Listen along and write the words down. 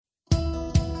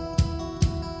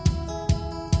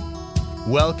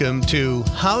Welcome to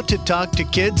How to Talk to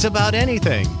Kids About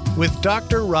Anything with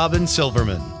Dr. Robin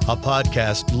Silverman, a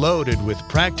podcast loaded with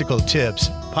practical tips,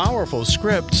 powerful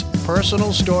scripts,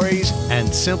 personal stories, and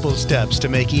simple steps to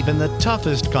make even the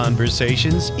toughest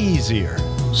conversations easier.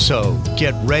 So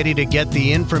get ready to get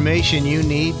the information you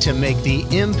need to make the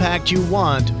impact you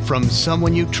want from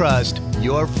someone you trust,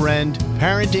 your friend,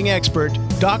 parenting expert,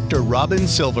 Dr. Robin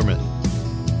Silverman.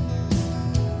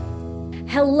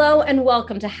 Hello and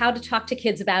welcome to How to Talk to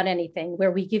Kids About Anything,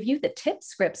 where we give you the tips,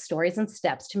 scripts, stories, and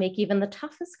steps to make even the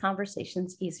toughest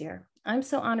conversations easier. I'm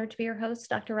so honored to be your host,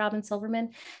 Dr. Robin Silverman,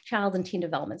 child and teen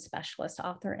development specialist,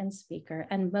 author, and speaker,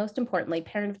 and most importantly,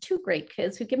 parent of two great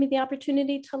kids who give me the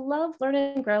opportunity to love, learn,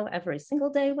 and grow every single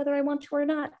day, whether I want to or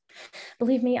not.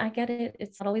 Believe me, I get it.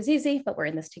 It's not always easy, but we're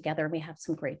in this together, and we have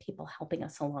some great people helping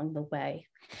us along the way.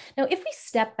 Now, if we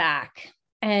step back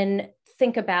and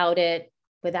think about it,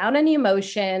 without any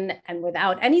emotion and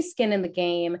without any skin in the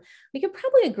game, we could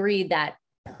probably agree that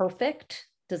perfect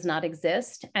does not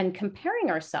exist, and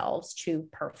comparing ourselves to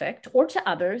perfect or to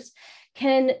others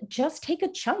can just take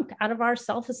a chunk out of our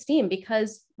self-esteem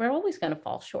because we're always going to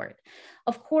fall short.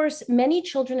 Of course, many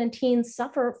children and teens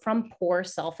suffer from poor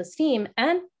self-esteem,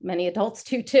 and many adults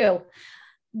do too.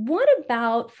 What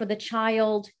about for the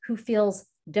child who feels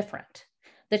different?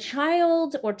 The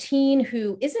child or teen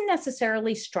who isn't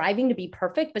necessarily striving to be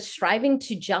perfect, but striving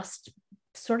to just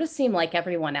sort of seem like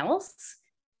everyone else,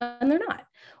 and they're not,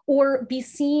 or be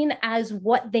seen as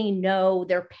what they know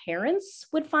their parents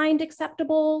would find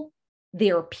acceptable,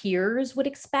 their peers would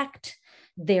expect,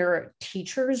 their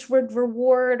teachers would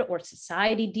reward, or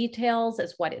society details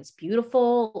as what is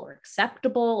beautiful or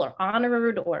acceptable or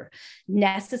honored or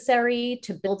necessary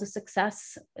to build a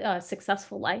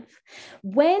successful life.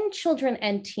 When children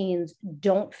and teens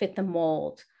don't fit the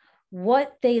mold,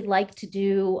 what they like to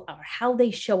do or how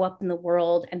they show up in the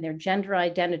world and their gender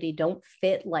identity don't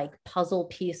fit like puzzle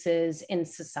pieces in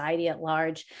society at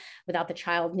large, without the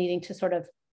child needing to sort of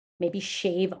maybe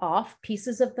shave off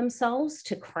pieces of themselves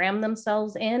to cram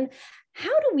themselves in.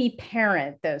 How do we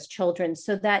parent those children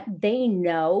so that they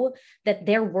know that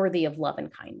they're worthy of love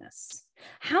and kindness?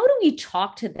 How do we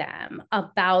talk to them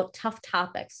about tough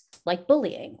topics like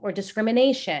bullying or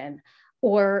discrimination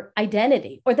or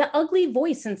identity or the ugly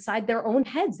voice inside their own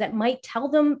heads that might tell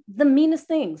them the meanest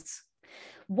things?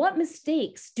 What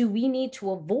mistakes do we need to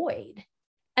avoid?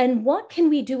 And what can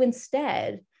we do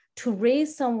instead to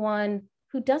raise someone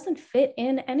who doesn't fit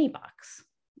in any box?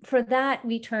 For that,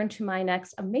 we turn to my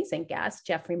next amazing guest,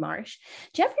 Jeffrey Marsh.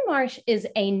 Jeffrey Marsh is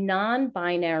a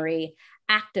non-binary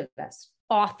activist,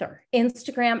 author,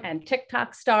 Instagram and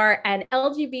TikTok star, and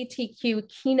LGBTQ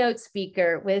keynote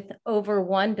speaker with over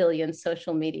 1 billion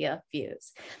social media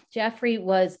views. Jeffrey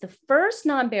was the first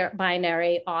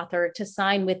non-binary author to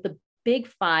sign with the Big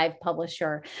Five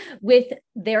publisher with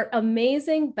their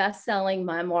amazing best-selling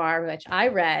memoir, which I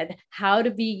read, How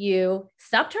to Be You,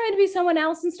 Stop Trying to Be Someone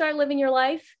Else and Start Living Your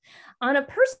Life. On a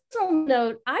personal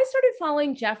note, I started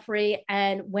following Jeffrey,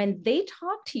 and when they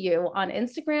talk to you on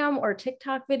Instagram or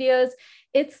TikTok videos,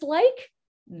 it's like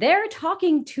they're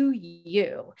talking to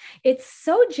you. It's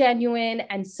so genuine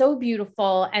and so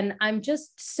beautiful. And I'm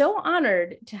just so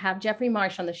honored to have Jeffrey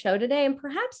Marsh on the show today and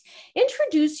perhaps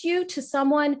introduce you to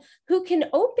someone who can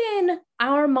open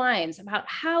our minds about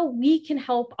how we can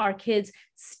help our kids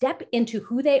step into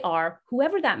who they are,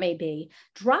 whoever that may be,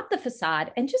 drop the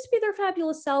facade and just be their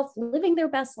fabulous self, living their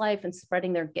best life and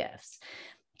spreading their gifts.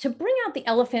 To bring out the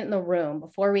elephant in the room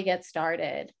before we get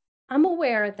started, I'm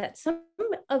aware that some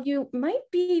of you might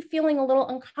be feeling a little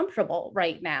uncomfortable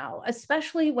right now,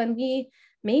 especially when we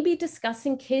may be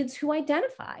discussing kids who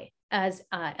identify as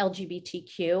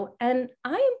LGBTQ. And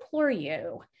I implore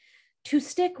you to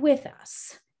stick with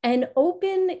us and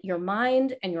open your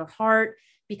mind and your heart,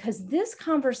 because this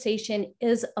conversation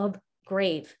is of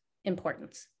grave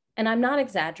importance. And I'm not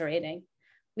exaggerating.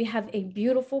 We have a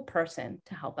beautiful person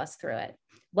to help us through it.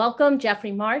 Welcome,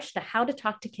 Jeffrey Marsh, to How to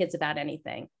Talk to Kids About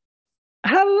Anything.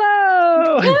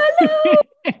 Hello.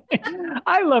 Hello.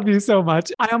 I love you so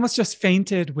much. I almost just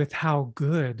fainted with how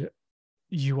good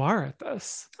you are at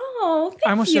this. Oh, thank you.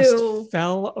 I almost just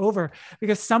fell over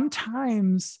because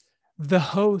sometimes the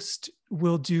host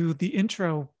will do the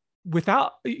intro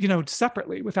without,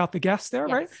 separately, without the guest there,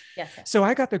 Yes. right? Yes. So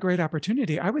I got the great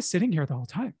opportunity. I was sitting here the whole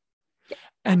time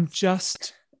and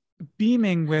just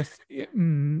beaming with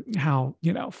how,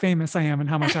 famous I am and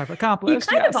how much I've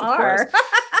accomplished. You kind of are.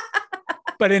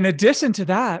 But in addition to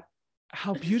that,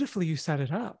 how beautifully you set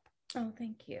it up. Oh,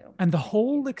 thank you. And the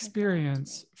whole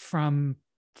experience from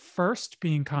first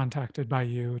being contacted by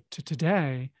you to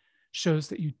today shows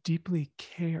that you deeply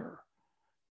care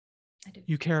I do.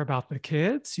 You care about the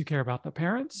kids, you care about the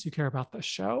parents, you care about the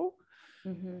show.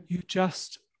 You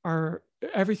just are,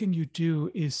 everything you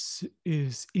do is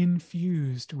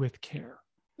infused with care.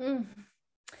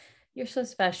 You're so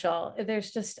special.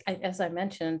 There's just, as I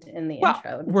mentioned in the Well,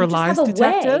 intro, were lies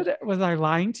detected? Way. Was I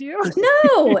lying to you?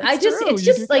 No, it's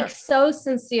just like care. so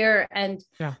sincere. And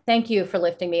yeah. Thank you for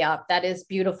lifting me up. That is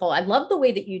beautiful. I love the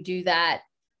way that you do that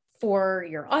for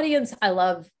your audience. I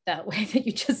love that way that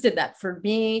you just did that for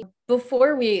me.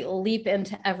 Before we leap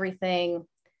into everything,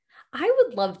 I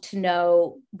would love to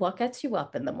know what gets you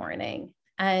up in the morning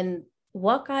and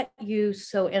what got you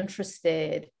so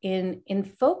interested in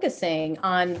focusing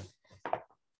on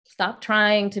stop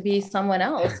trying to be someone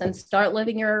else and start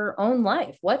living your own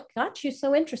life. What got you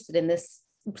so interested in this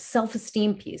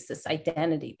self-esteem piece, this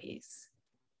identity piece?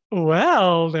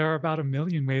 Well, there are about a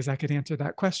million ways I could answer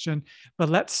that question, but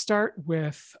let's start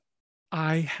with,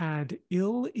 I had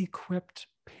ill-equipped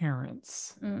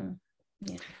parents.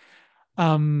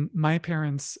 My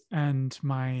parents and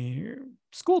my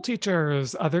school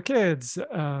teachers, other kids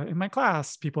in my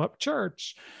class, people at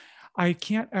church, I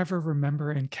can't ever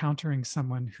remember encountering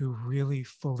someone who really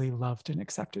fully loved and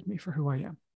accepted me for who I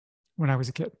am when I was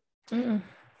a kid.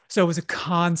 So it was a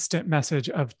constant message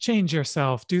of change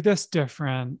yourself, do this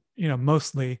different,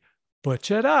 mostly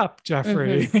butch it up,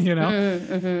 Jeffrey,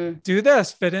 do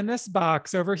this, fit in this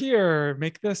box over here,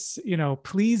 make this,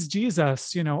 please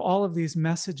Jesus, all of these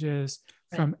messages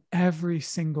from every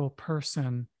single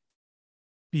person.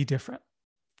 Be different.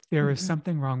 There is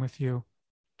something wrong with you.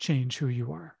 Change who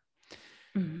you are.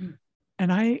 And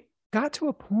I got to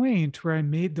a point where I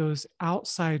made those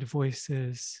outside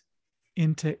voices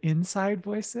into inside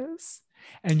voices.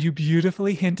 And you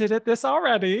beautifully hinted at this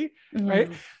already, right?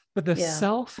 But the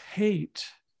self-hate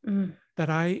that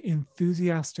I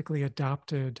enthusiastically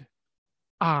adopted,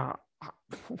 gosh,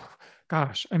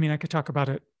 I mean, I could talk about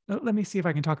it. Let me see if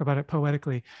I can talk about it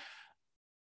poetically.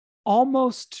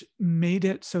 Almost made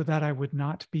it so that I would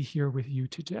not be here with you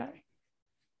today.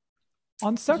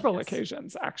 On several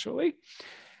occasions, actually.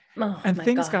 And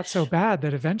things got so bad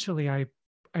that eventually I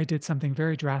did something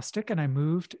very drastic and I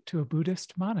moved to a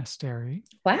Buddhist monastery.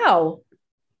 Wow.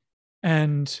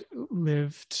 And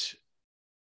lived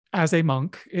as a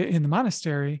monk in the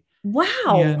monastery.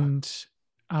 Wow. And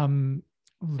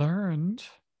learned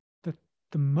that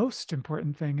the most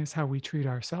important thing is how we treat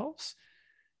ourselves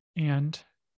and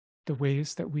the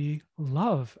ways that we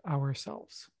love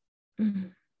ourselves.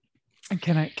 And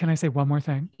can I say one more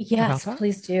thing? Yes, about that?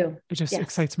 Please do. It just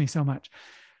excites me so much.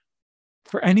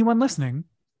 For anyone listening,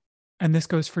 and this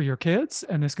goes for your kids,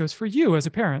 and this goes for you as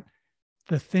a parent,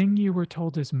 the thing you were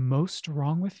told is most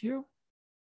wrong with you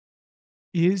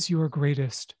is your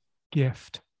greatest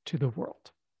gift to the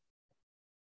world.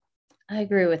 I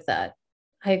agree with that.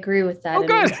 Oh,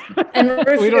 good. And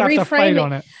we don't have to fight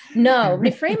on it. No,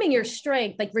 reframing your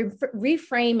strength, like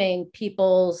reframing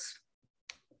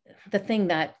the thing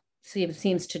that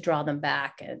seems to draw them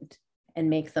back and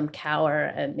make them cower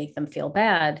and make them feel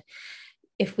bad.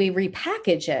 If we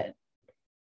repackage it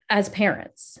as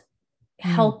parents,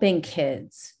 helping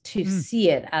kids to see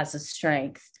it as a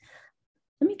strength.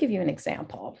 Let me give you an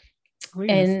example. Please.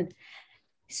 And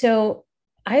so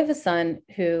I have a son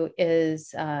who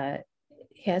is,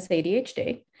 he has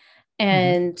ADHD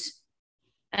and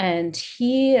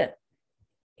he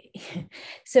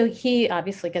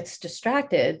obviously gets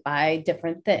distracted by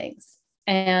different things.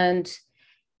 And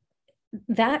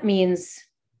that means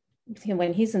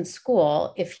when he's in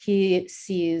school, if he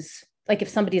sees, like if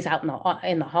somebody's out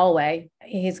in the hallway,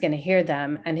 he's going to hear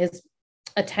them and his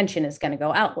attention is going to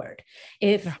go outward.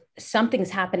 If something's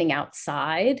happening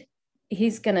outside,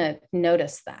 he's going to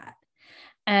notice that.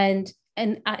 And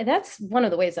that's one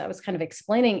of the ways I was kind of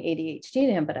explaining ADHD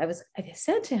to him, but I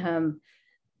said to him,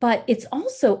 but it's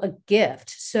also a gift.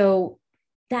 So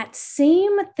that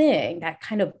same thing that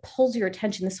kind of pulls your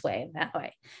attention this way and that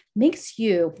way makes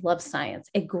you love science,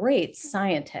 a great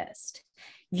scientist.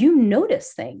 You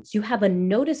notice things. You have a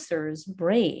noticer's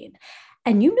brain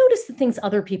and you notice the things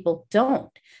other people don't.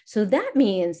 So that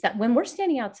means that when we're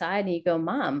standing outside and you go,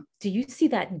 Mom, do you see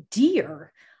that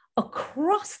deer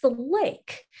across the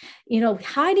lake,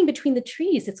 hiding between the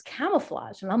trees? It's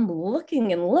camouflage. And I'm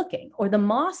looking and looking, or the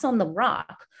moss on the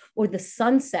rock, or the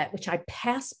sunset, which I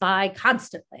pass by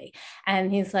constantly.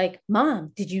 And he's like,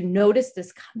 Mom, did you notice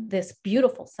this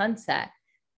beautiful sunset?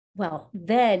 Well,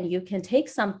 then you can take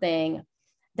something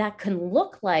that can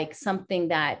look like something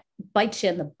that bites you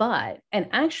in the butt and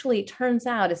actually turns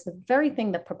out is the very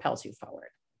thing that propels you forward.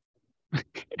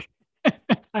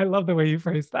 I love the way you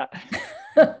phrase that.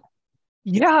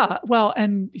 Yeah. Well,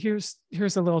 and here's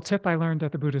a little tip I learned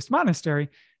at the Buddhist monastery.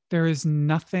 there is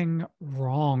nothing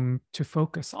wrong to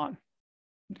focus on.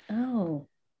 Oh.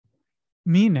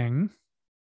 Meaning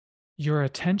your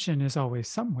attention is always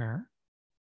somewhere.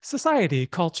 Society,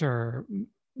 culture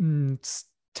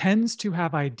tends to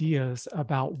have ideas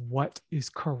about what is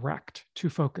correct to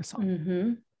focus on.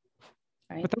 Mm-hmm.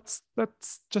 Right. But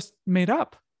that's just made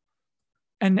up.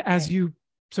 And as you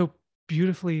so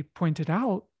beautifully pointed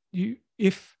out,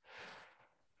 if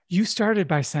you started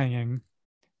by saying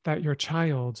that your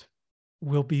child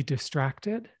will be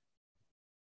distracted.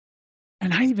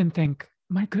 And I even think,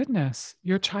 my goodness,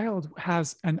 your child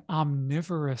has an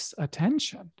omnivorous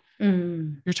attention.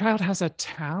 Mm. Your child has a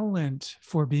talent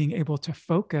for being able to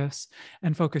focus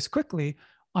and focus quickly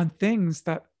on things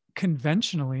that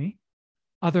conventionally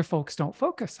other folks don't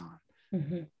focus on.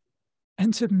 Mm-hmm.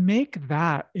 And to make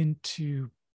that into,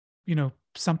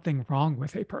 something wrong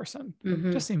with a person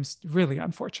just seems really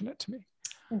unfortunate to me.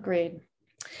 Agreed.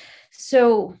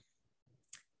 So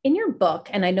in your book,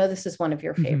 and I know this is one of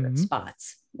your favorite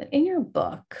spots, but in your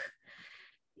book,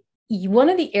 one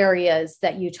of the areas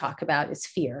that you talk about is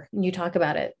fear. And you talk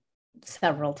about it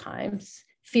several times.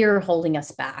 Fear holding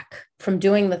us back from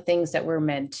doing the things that we're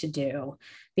meant to do,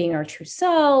 being our true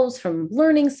selves, from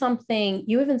learning something.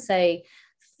 You even say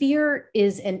fear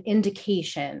is an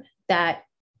indication that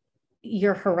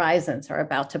your horizons are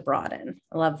about to broaden.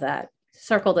 I love that.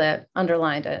 Circled it,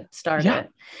 underlined it, started it.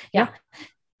 Yeah.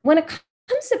 When it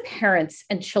comes to parents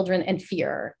and children and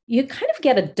fear, you kind of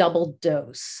get a double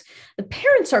dose. The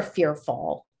parents are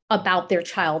fearful about their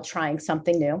child trying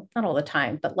something new, not all the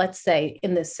time, but let's say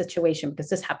in this situation, because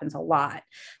this happens a lot,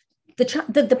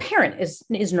 the parent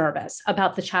is nervous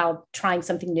about the child trying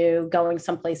something new, going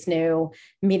someplace new,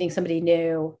 meeting somebody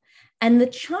new. And the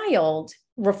child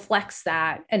reflects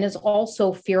that and is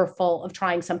also fearful of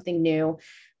trying something new.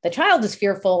 The child is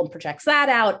fearful and projects that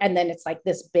out. And then it's like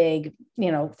this big,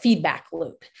 feedback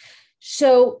loop.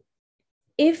 So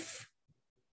if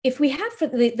we have for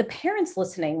the parents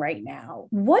listening right now,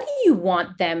 what do you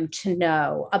want them to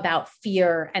know about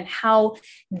fear and how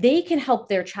they can help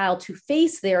their child to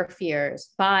face their fears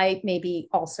by maybe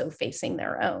also facing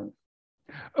their own?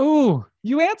 Oh,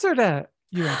 you answered it.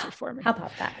 You answered for me. How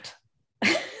about that?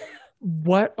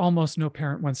 What almost no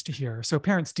parent wants to hear. So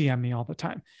parents DM me all the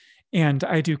time. And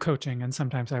I do coaching, and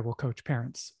sometimes I will coach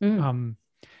parents.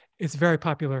 It's very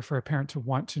popular for a parent to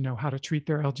want to know how to treat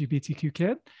their LGBTQ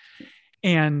kid.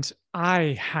 And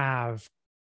I have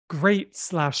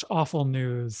great/awful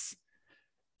news.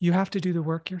 You have to do the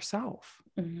work yourself.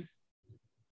 Mm-hmm.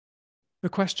 The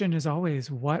question is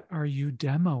always, what are you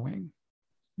demoing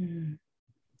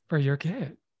for your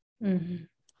kid? Mm-hmm.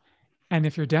 And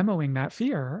if you're demoing that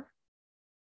fear,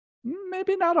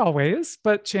 maybe not always,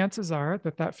 but chances are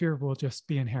that fear will just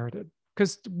be inherited,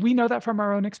 because we know that from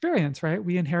our own experience, right?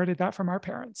 We inherited that from our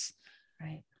parents.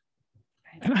 Right.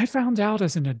 And I found out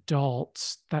as an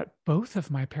adult that both of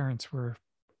my parents were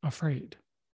afraid.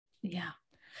 Yeah.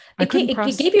 It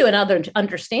gave you another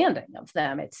understanding of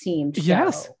them, it seemed.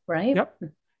 Yes. So, right? Yep.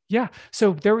 Yeah.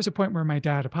 So there was a point where my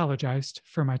dad apologized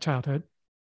for my childhood.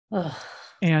 Ugh.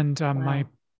 And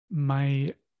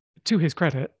my to his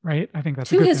credit, right? I think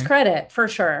that's to his credit, for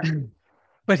sure.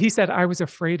 But he said, I was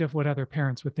afraid of what other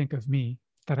parents would think of me,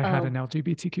 that I had an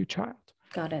LGBTQ child.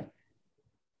 Got it.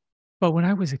 But when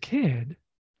I was a kid,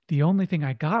 the only thing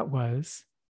I got was,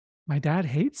 my dad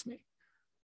hates me,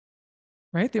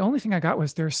 right? The only thing I got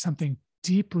was, there's something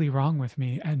deeply wrong with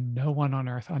me and no one on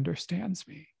earth understands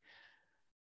me.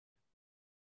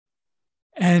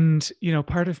 And,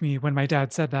 part of me, when my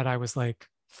dad said that, I was like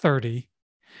 30.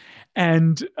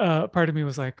 And part of me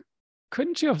was like,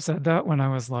 couldn't you have said that when I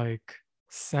was like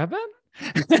 7?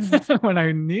 When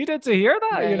I needed to hear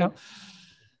that, right.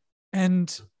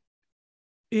 And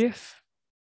if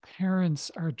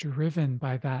parents are driven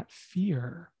by that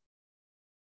fear,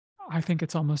 I think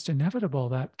it's almost inevitable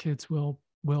that kids will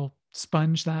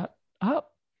sponge that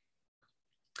up.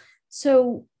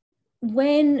 So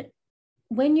when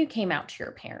you came out to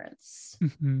your parents,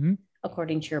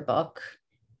 according to your book,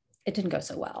 it didn't go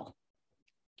so well.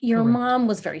 Your Correct. Mom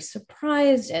was very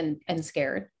surprised and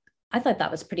scared. I thought that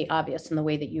was pretty obvious in the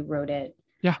way that you wrote it.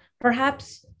 Yeah.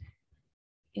 Perhaps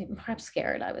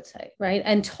scared, I would say, right?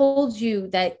 And told you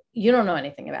that you don't know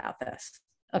anything about this.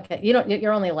 Okay.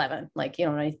 You're only 11. Like, you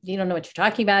don't know what you're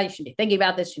talking about. You should be thinking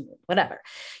about this, whatever.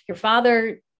 Your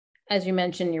father, as you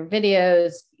mentioned in your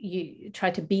videos, you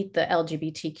tried to beat the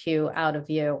LGBTQ out of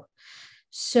you.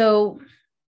 So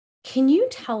can you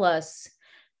tell us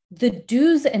the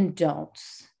do's and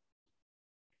don'ts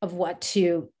of what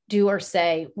to do or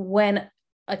say when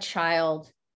a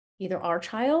child, either our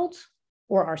child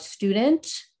or our student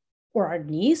or our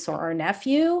niece or our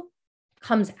nephew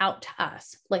comes out to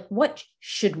us. Like, what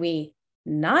should we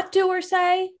not do or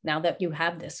say now that you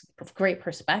have this great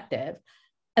perspective?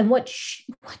 And what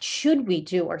should we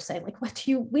do or say? Like, what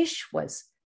do you wish was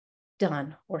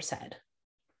done or said?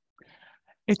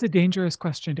 It's a dangerous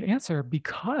question to answer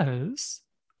because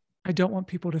I don't want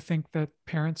people to think that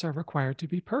parents are required to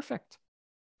be perfect.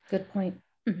 Good point.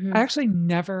 Mm-hmm. I actually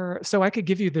never, so I could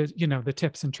give you the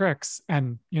tips and tricks,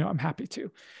 and, I'm happy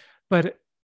to, but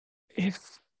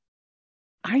if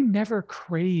I never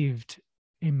craved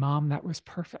a mom that was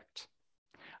perfect,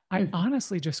 I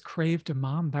honestly just craved a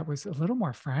mom that was a little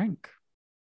more frank.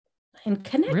 And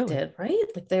connected, really. Right?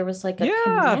 Like there was like a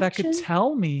connection. That could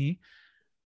tell me,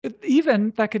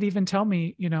 that could even tell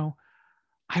me,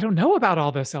 I don't know about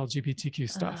all this LGBTQ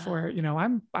stuff, or,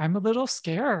 I'm a little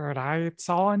scared. I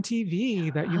saw on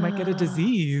TV that you might get a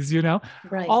disease,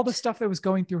 right. All the stuff that was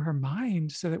going through her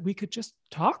mind so that we could just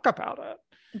talk about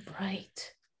it.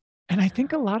 Right. And I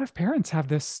think a lot of parents have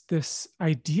this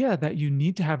idea that you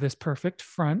need to have this perfect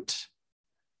front,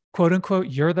 quote unquote,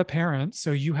 you're the parent,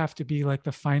 so you have to be like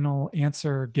the final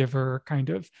answer giver kind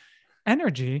of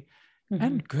energy. Mm-hmm.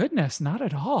 And goodness, not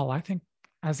at all. I think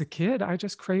as a kid, I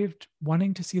just craved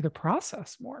wanting to see the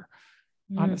process more,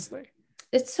 honestly.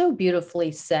 It's so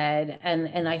beautifully said.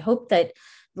 And I hope that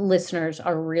listeners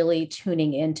are really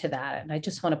tuning into that. And I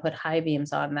just want to put high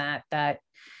beams on that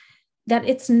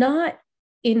it's not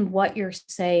in what you're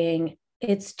saying,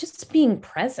 it's just being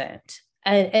present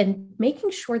and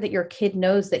making sure that your kid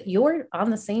knows that you're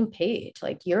on the same page,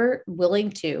 like you're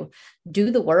willing to do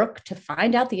the work to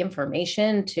find out the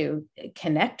information, to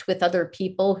connect with other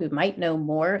people who might know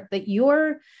more, that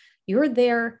you're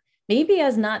there maybe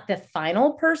as not the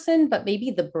final person, but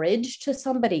maybe the bridge to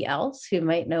somebody else who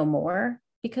might know more,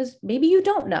 because maybe you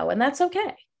don't know, and that's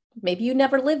okay. Maybe you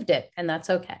never lived it, and that's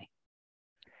okay.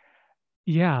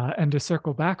 Yeah. And to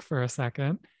circle back for a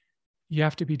second, you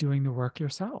have to be doing the work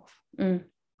yourself.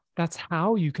 That's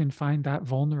how you can find that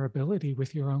vulnerability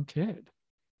with your own kid.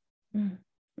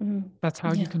 That's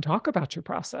how you can talk about your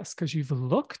process, because you've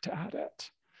looked at it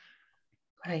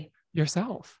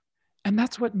yourself. And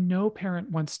that's what no parent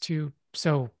wants to.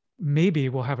 So maybe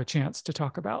we'll have a chance to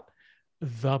talk about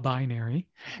the binary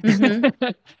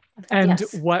and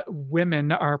what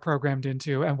women are programmed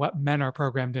into and what men are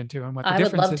programmed into and what the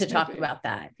differences. I would love to talk about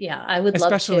that. Yeah, I would love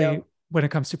to. Especially when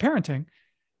it comes to parenting.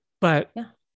 But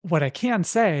what I can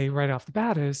say right off the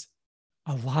bat is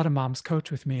a lot of moms coach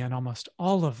with me, and almost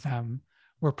all of them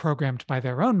were programmed by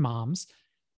their own moms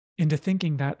into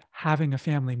thinking that having a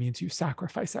family means you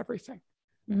sacrifice everything.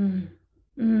 And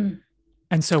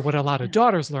so what a lot of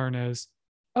daughters learn is,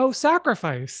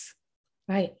 sacrifice.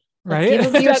 Right. Right.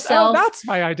 Give of yourself. That's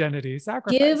my identity.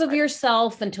 Sacrifice. Give of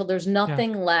yourself until there's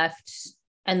nothing left.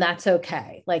 And that's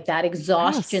okay. Like that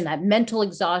exhaustion, that mental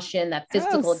exhaustion, that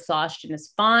physical exhaustion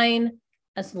is fine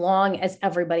as long as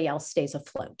everybody else stays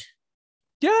afloat.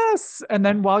 Yes. And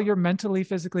then while you're mentally,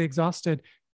 physically exhausted,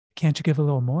 can't you give a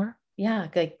little more? Yeah.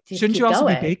 Like, shouldn't you also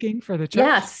be baking for the church?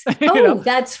 Yes. Oh,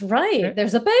 that's right.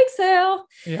 There's a bake sale.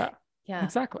 Yeah. Yeah.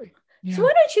 Exactly. Yeah. So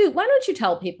why don't you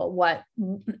tell people what,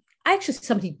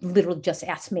 somebody literally just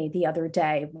asked me the other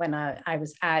day when I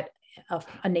was at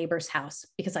a neighbor's house,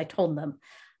 because I told them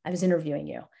I was interviewing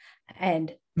you,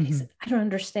 and they said, I don't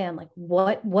understand. Like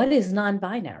what is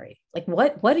non-binary? Like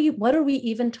what are we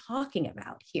even talking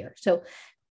about here? So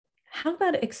how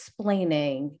about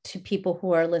explaining to people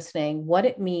who are listening what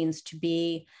it means to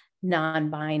be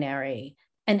non-binary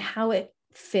and how it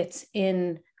fits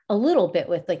in a little bit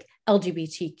with like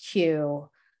LGBTQ,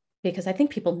 because I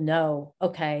think people know,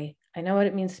 okay, I know what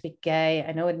it means to be gay.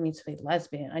 I know what it means to be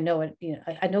lesbian. I know it,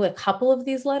 I know a couple of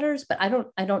these letters, but I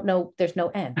don't know, there's no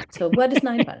N. So what is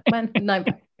non-binary?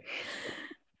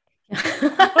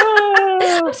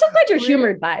 I'm so glad you're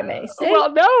humored by me. See?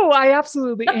 Well, no, I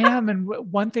absolutely am. And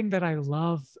one thing that I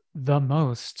love the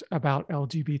most about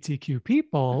LGBTQ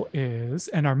people is,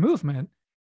 and our movement,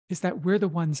 is that we're the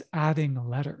ones adding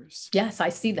letters. Yes, I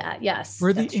see that. Yes.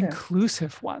 We're the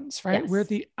inclusive ones, right? Yes. We're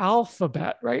the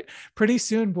alphabet, right? Pretty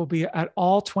soon we'll be at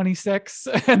all 26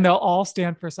 and they'll all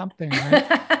stand for something,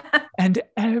 right? And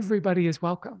everybody is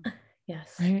welcome.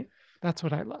 Yes. Right? That's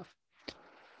what I love.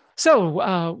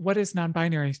 So what is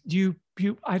non-binary?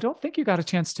 I don't think you got a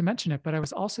chance to mention it, but I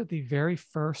was also the very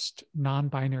first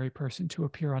non-binary person to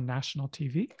appear on national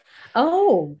TV.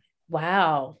 Oh,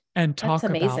 wow. And talk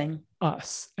about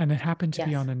us. And it happened to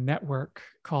be on a network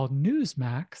called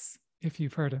Newsmax, if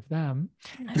you've heard of them.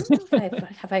 I don't know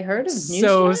have I heard of Newsmax?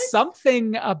 So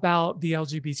something about the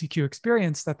LGBTQ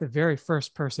experience, that the very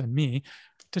first person, me,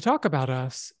 to talk about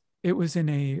us, it was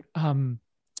in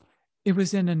it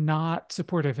was in a not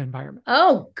supportive environment.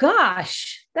 Oh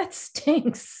gosh, that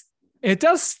stinks. It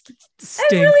does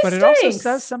stink, really but it also stinks.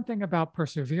 says something about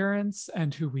perseverance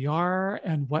and who we are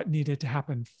and what needed to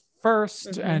happen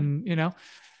first. And,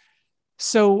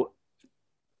 so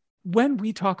when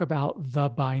we talk about the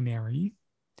binary,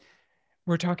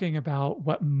 we're talking about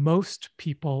what most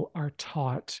people are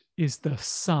taught is the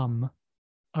sum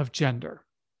of gender,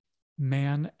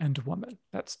 man and woman.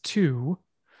 That's two.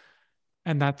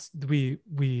 And that's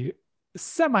we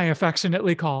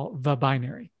semi-affectionately call the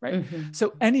binary, right?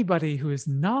 So anybody who is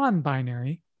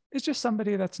non-binary is just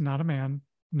somebody that's not a man,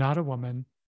 not a woman,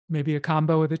 maybe a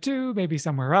combo of the two, maybe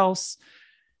somewhere else,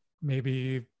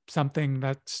 maybe something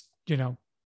that's,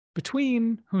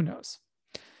 between, who knows?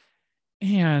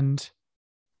 And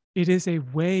it is a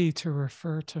way to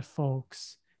refer to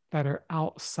folks that are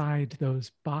outside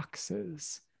those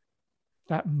boxes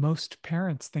that most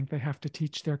parents think they have to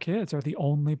teach their kids are the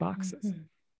only boxes.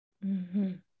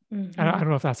 I don't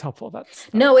know if that's helpful.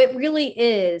 No, it really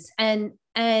is.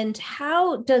 And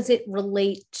how does it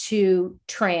relate to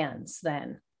trans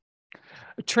then?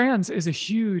 Trans is a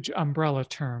huge umbrella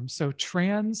term. So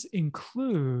trans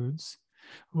includes,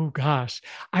 oh gosh,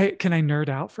 can I nerd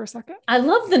out for a second? I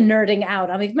love the nerding out.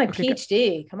 I mean, my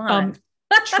PhD. Come on.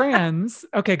 Trans.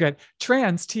 Okay, good.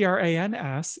 Trans,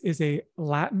 Trans, is a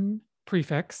Latin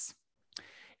prefix.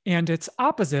 And its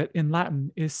opposite in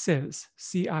Latin is cis,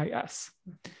 CIS.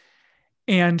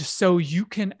 And so you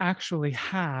can actually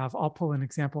have, I'll pull an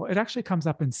example. It actually comes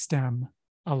up in STEM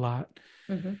a lot.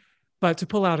 But to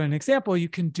pull out an example, you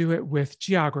can do it with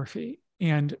geography.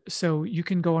 And so you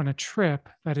can go on a trip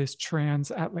that is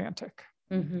transatlantic,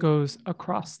 goes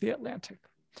across the Atlantic.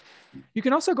 You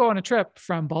can also go on a trip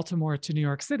from Baltimore to New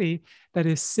York City that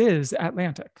is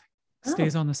cis-Atlantic,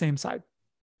 stays on the same side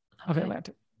of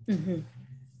Atlantic.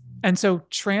 And so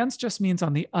trans just means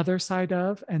on the other side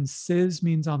of, and cis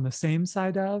means on the same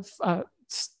side of.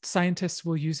 Scientists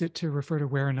will use it to refer to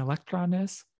where an electron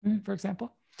is, for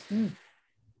example.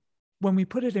 When we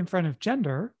put it in front of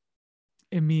gender,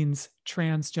 it means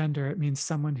transgender. It means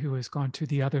someone who has gone to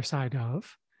the other side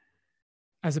of,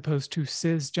 as opposed to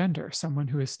cisgender, someone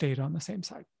who has stayed on the same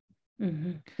side.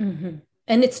 And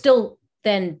it's still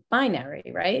then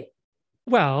binary, right?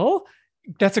 Well,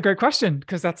 that's a great question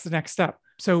because that's the next step.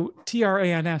 So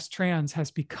trans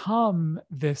has become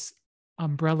this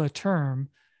umbrella term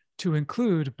to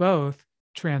include both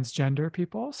transgender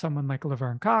people, someone like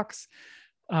Laverne Cox,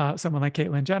 someone like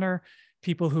Caitlyn Jenner,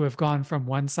 people who have gone from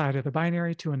one side of the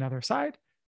binary to another side,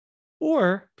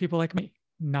 or people like me,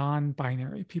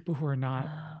 non-binary, people who are not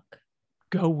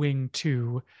going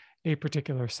to a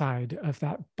particular side of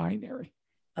that binary.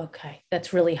 Okay,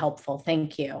 that's really helpful.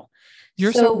 Thank you.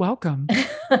 You're so welcome.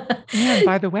 And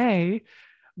by the way,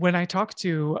 when I talk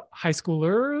to high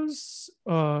schoolers,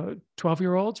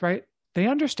 12-year-olds, right? They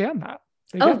understand that.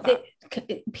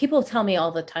 People tell me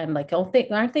all the time, like, aren't they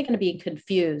going to be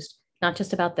confused? Not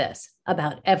just about this,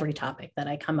 about every topic that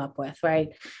I come up with,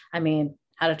 right? I mean,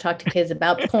 how to talk to kids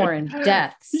about porn,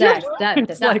 death, sex,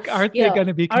 it's like, aren't they going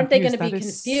to be confused? Aren't they going to be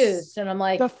confused? And I'm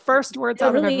like, the first words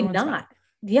out of everyone's mouth. Not.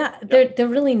 Yeah, they're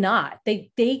really not.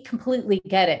 They completely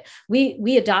get it.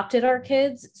 We adopted our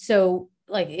kids, so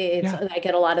like I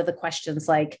get a lot of the questions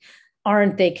like,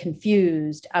 aren't they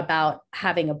confused about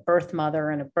having a birth mother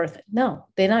and a birth? No,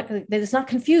 it's not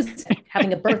confusing.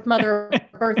 Having a birth mother,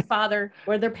 birth father,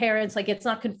 or their parents, like it's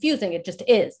not confusing. It just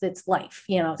is. It's life,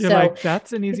 You're like,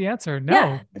 that's an easy answer.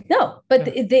 No, but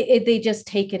they just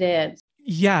take it in.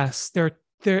 Yes,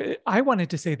 I wanted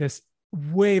to say this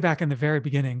way back in the very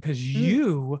beginning because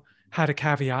you had a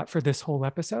caveat for this whole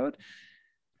episode,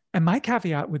 and my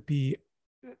caveat would be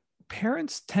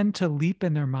parents tend to leap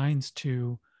in their minds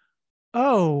to,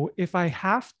 oh, if I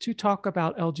have to talk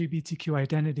about LGBTQ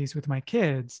identities with my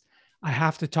kids, I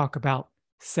have to talk about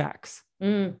sex,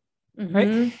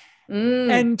 right?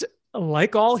 And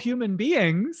like all human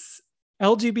beings,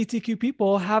 LGBTQ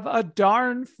people have a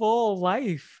darn full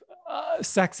life.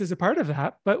 Sex is a part of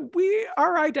that, but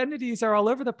our identities are all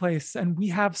over the place, and we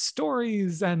have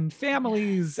stories and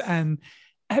families and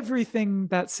everything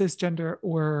that cisgender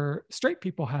or straight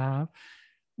people have.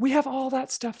 We have all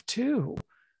that stuff too.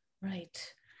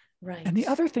 Right. And the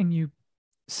other thing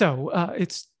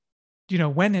it's,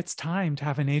 when it's time to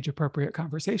have an age appropriate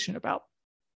conversation about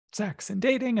sex and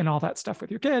dating and all that stuff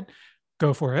with your kid,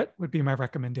 go for it would be my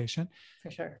recommendation.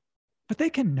 For sure. But they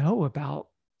can know about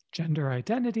gender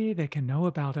identity. They can know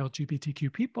about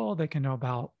LGBTQ people. They can know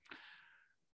about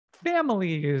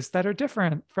families that are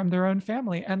different from their own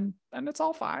family. And it's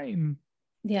all fine.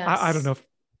 Yeah. I don't know if,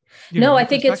 I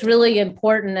think it's really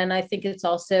important. And I think it's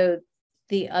also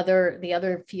the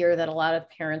other fear that a lot of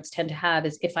parents tend to have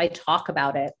is if I talk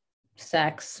about it,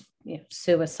 sex,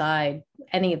 suicide,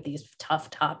 any of these tough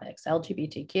topics,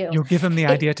 LGBTQ. You'll give them the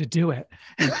idea to do it.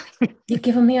 You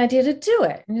give them the idea to do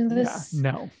it.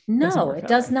 No, it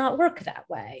does not work that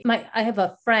way. I have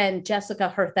a friend,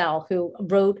 Jessica Herthel, who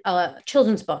wrote a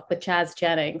children's book with Jazz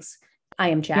Jennings. I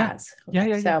Am Jazz.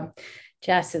 Yeah. So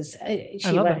Jess is,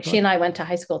 she and I went to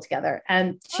high school together,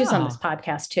 and she's on this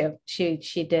podcast too. She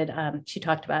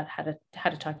talked about how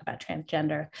to talk about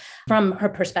transgender from her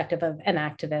perspective of an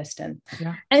activist.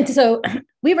 And so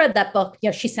we read that book.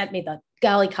 She sent me the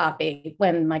galley copy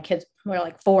when my kids were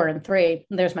like 4 and 3.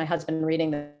 There's my husband reading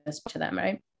this to them,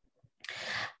 right?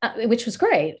 Which was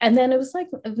great. And then it was like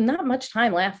not much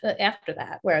time after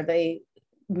that where they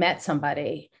met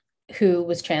somebody who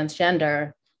was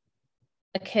transgender,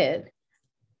 a kid.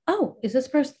 Oh, is this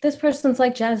person's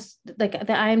like Jazz, like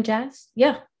the I Am Jazz?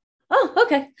 Yeah. Oh,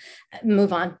 okay.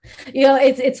 Move on.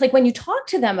 It's like when you talk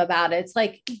to them about it, it's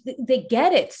like they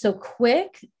get it so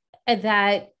quick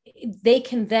that they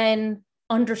can then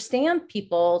understand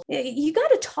people. You got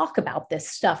to talk about this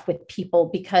stuff with people,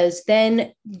 because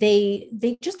then they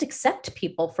just accept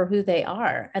people for who they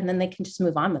are, and then they can just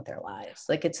move on with their lives.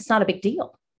 Like it's not a big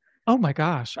deal. Oh my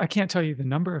gosh. I can't tell you the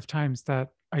number of times that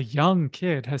a young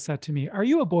kid has said to me, "Are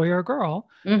you a boy or a girl?"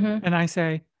 Mm-hmm. And I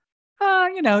say,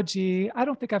 gee, I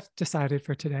don't think I've decided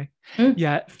for today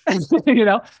yet.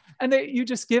 And you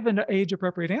just give an age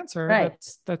appropriate answer. Right.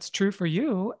 That's true for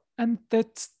you. And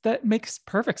that makes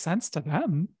perfect sense to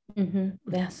them. Mm-hmm.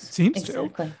 Yes. It seems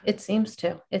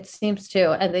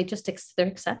to. And they're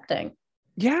accepting.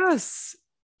 Yes.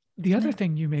 The other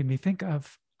thing you made me think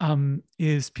of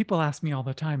is people ask me all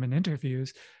the time in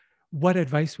interviews, what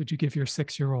advice would you give your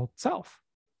 6-year-old self?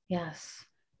 Yes.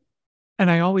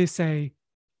 And I always say,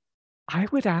 I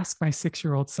would ask my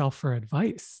 6-year-old self for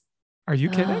advice. Are you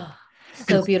kidding?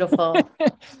 So beautiful.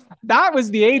 That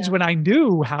was the age when I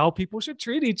knew how people should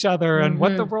treat each other and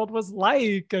what the world was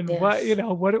like and what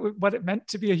it meant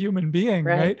to be a human being,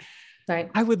 right?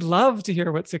 I would love to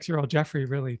hear what 6-year-old Jeffrey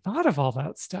really thought of all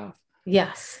that stuff.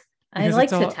 Yes. I like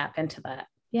to tap into that.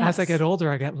 Yes. As I get older,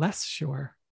 I get less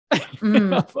sure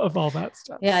of all that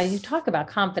stuff. Yeah. You talk about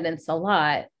confidence a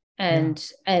lot and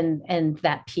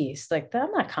that piece, like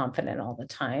I'm not confident all the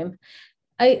time.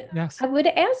 I would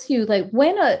ask you, like,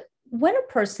 when a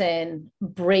person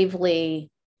bravely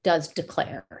does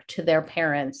declare to their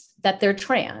parents that they're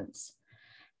trans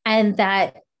and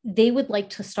that they would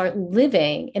like to start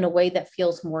living in a way that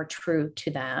feels more true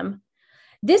to them,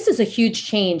 this is a huge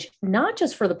change, not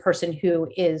just for the person who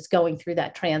is going through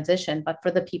that transition, but for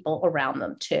the people around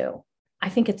them too. I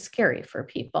think it's scary for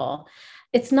people.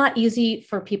 It's not easy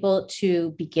for people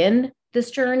to begin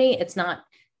this journey. It's not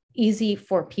easy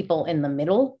for people in the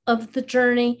middle of the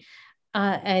journey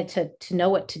and to know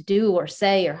what to do or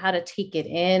say or how to take it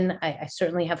in. I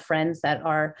certainly have friends that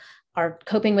are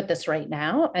coping with this right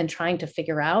now and trying to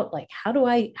figure out, like, how do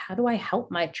I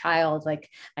help my child? Like,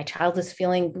 my child is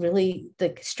feeling really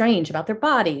strange about their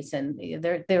bodies and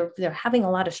they're having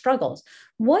a lot of struggles.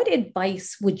 What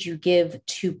advice would you give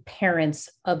to parents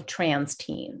of trans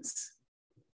teens?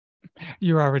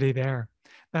 You're already there.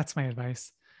 That's my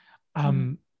advice.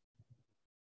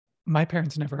 My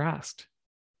parents never asked,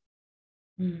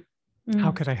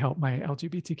 how could I help my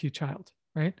LGBTQ child?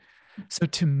 Right. So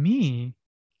to me,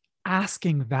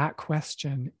 asking that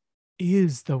question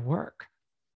is the work.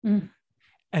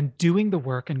 And doing the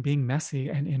work and being messy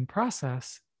and in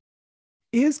process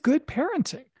is good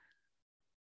parenting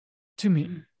to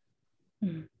me.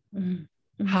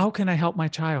 How can I help my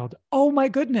child? Oh my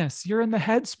goodness, you're in the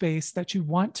headspace that you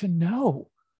want to know.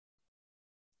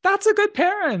 That's a good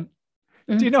parent.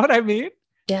 Do you know what I mean?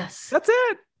 Yes. That's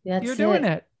it. You're doing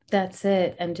it. That's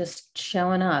it. And just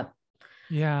showing up.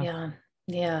 Yeah.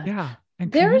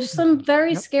 And there's some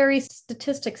very scary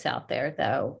statistics out there,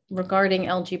 though, regarding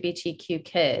LGBTQ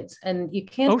kids, and you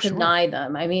can't deny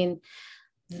them. I mean,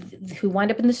 who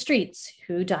wind up in the streets,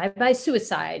 who die by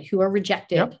suicide, who are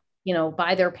rejected,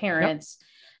 by their parents.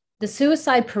 The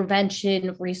Suicide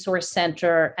Prevention Resource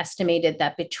Center estimated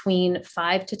that between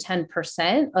 5 to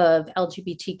 10% of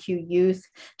LGBTQ youth,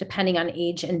 depending on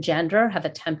age and gender, have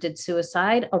attempted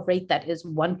suicide, a rate that is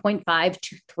 1.5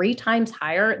 to 3 times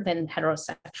higher than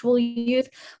heterosexual youth.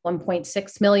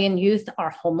 1.6 million youth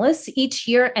are homeless each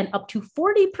year, and up to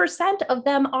 40% of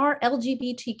them are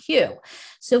LGBTQ.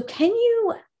 So can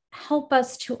you help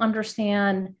us to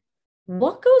understand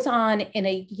what goes on in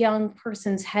a young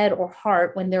person's head or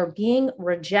heart when they're being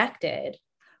rejected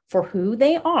for who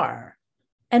they are?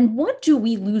 And what do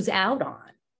we lose out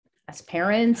on as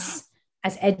parents,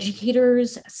 as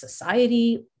educators, as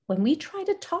society? when we try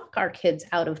to talk our kids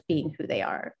out of being who they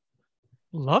are?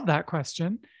 Love that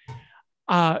question.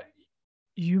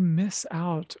 You miss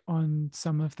out on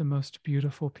some of the most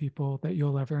beautiful people that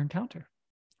you'll ever encounter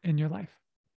in your life.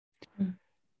 Mm.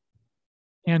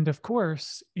 And of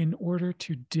course, in order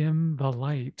to dim the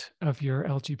light of your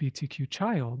LGBTQ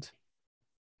child,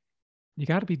 you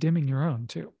got to be dimming your own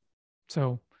too.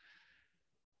 So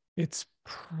it's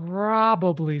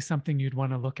probably something you'd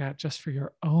want to look at just for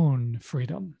your own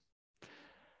freedom,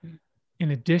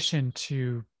 in addition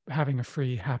to having a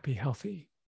free, happy, healthy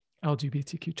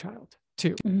LGBTQ child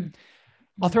too. Mm-hmm.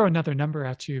 I'll throw another number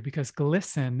at you because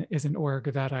GLSEN is an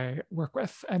org that I work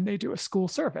with, and they do a school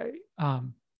survey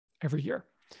every year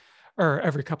or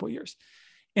every couple of years.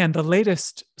 And the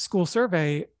latest school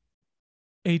survey,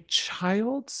 a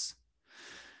child's,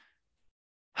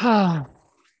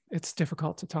 it's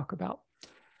difficult to talk about.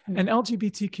 An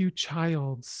LGBTQ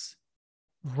child's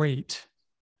rate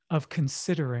of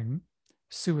considering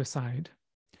suicide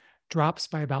drops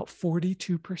by about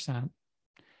 42%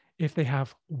 if they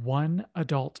have one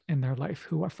adult in their life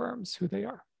who affirms who they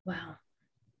are. Wow.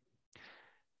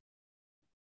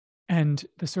 And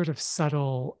the sort of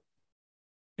subtle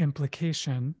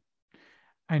implication,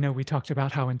 I know we talked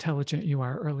about how intelligent you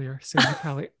are earlier, so you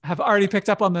probably have already picked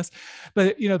up on this,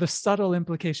 but the subtle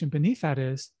implication beneath that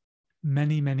is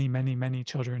many, many, many, many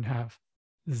children have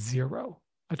zero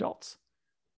adults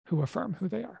who affirm who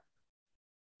they are.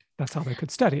 That's how they could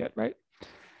study it, right?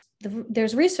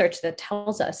 There's research that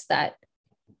tells us that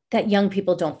young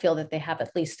people don't feel that they have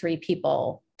at least three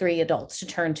adults to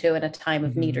turn to in a time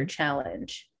of need or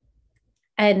challenge.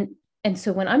 And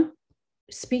so when I'm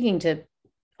speaking to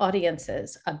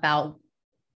audiences about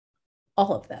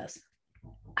all of this,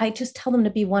 I just tell them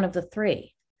to be one of the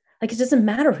three. Like, it doesn't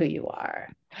matter who you are.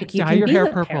 Like, you dye your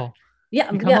hair purple. Yeah.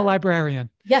 Become a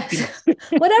librarian. Yes.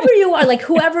 Whatever you are, like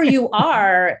whoever you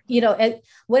are,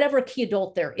 whatever key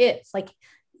adult there is, like,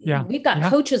 we've got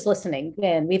coaches listening,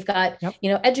 and we've got,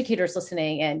 educators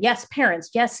listening, and yes,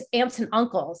 parents, yes, aunts and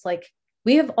uncles. Like,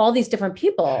 we have all these different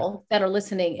people that are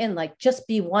listening in. Like, just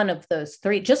be one of those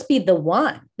three. Just be the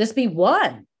one. Just be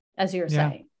one, as you're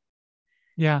saying.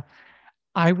 Yeah.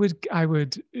 I was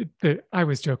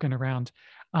joking around.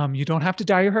 You don't have to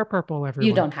dye your hair purple, everyone.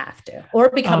 You don't have to, or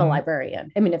become a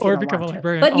librarian. I mean, if you don't become a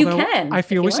librarian, but you can. I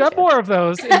feel we should have more of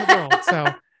those in the world.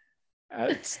 So,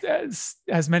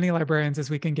 as many librarians as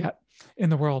we can get in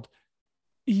the world.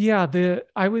 Yeah,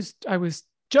 I was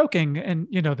joking, and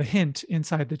the hint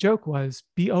inside the joke was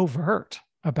be overt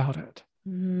about it.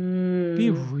 Be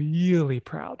really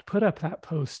proud. Put up that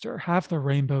poster. Have the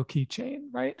rainbow keychain,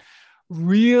 right?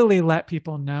 Really let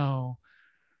people know.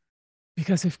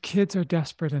 Because if kids are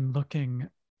desperate and looking,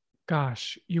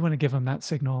 gosh, you want to give them that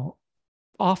signal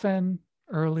often,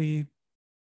 early,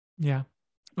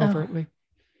 overtly.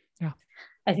 Yeah.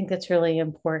 I think that's really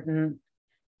important.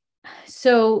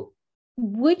 So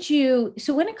when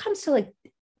it comes to like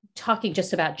talking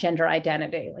just about gender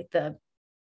identity, like the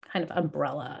kind of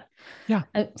umbrella,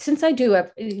 since I do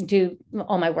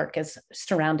all my work is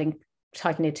surrounding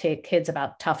talking to kids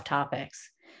about tough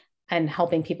topics and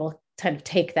helping people kind of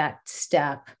take that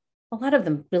step, a lot of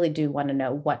them really do want to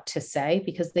know what to say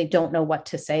because they don't know what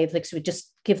to say. Like, so we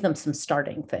just give them some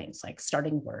starting things, like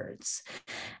starting words.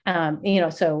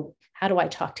 So how do I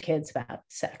talk to kids about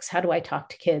sex? How do I talk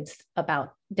to kids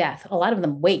about death? A lot of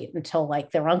them wait until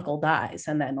like their uncle dies.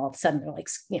 And then all of a sudden they're like,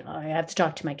 I have to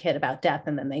talk to my kid about death.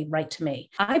 And then they write to me.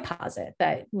 I posit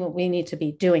that we need to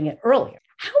be doing it earlier.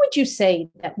 How would you say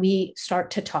that we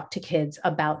start to talk to kids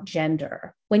about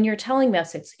gender when you're telling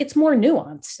us it's more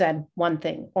nuanced than one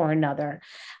thing or another?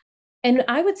 And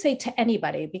I would say to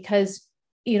anybody, because,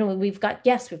 we've got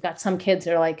some kids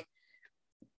that are like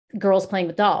girls playing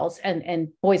with dolls and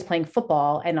boys playing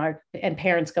football and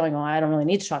parents going, I don't really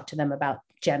need to talk to them about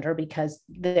gender because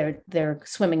they're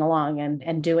swimming along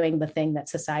and doing the thing that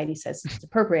society says is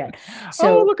appropriate.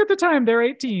 So look at the time, they're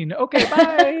 18. Okay,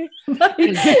 bye.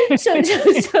 So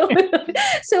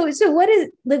what is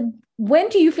when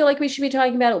do you feel like we should be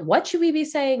talking about it? What should we be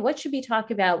saying? What should we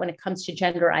talk about when it comes to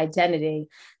gender identity?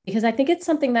 Because I think it's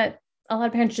something that a lot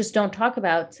of parents just don't talk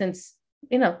about since,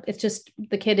 it's just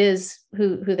the kid is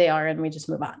who they are and we just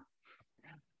move on.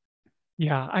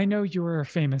 Yeah, I know you're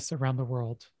famous around the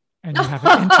world and you have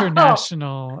an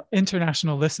international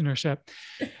listenership.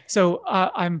 So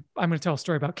I'm going to tell a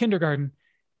story about kindergarten,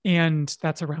 and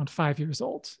that's around 5 years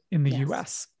old in the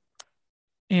US.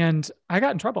 And I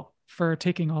got in trouble for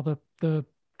taking all the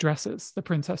dresses, the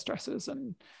princess dresses.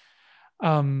 And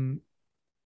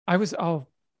I was all,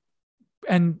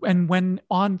 and when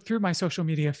through my social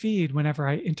media feed, whenever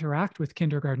I interact with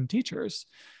kindergarten teachers,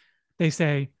 they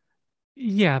say,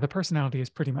 yeah, the personality is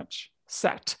pretty much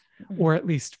set, Mm-hmm. or at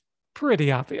least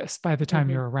pretty obvious by the time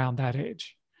you're around that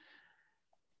age.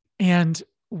 And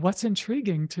what's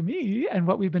intriguing to me, and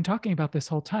what we've been talking about this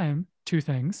whole time, two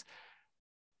things: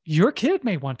 your kid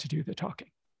may want to do the talking.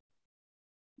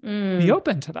 Be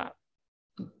open to that.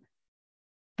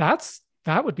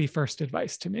 That would be first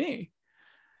advice to me.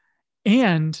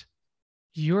 And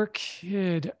your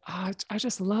kid, I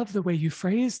just love the way you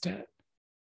phrased it.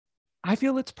 I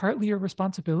feel it's partly your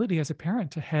responsibility as a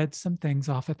parent to head some things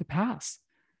off at the pass.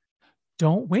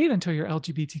 Don't wait until your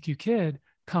LGBTQ kid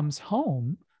comes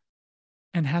home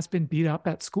and has been beat up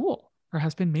at school or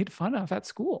has been made fun of at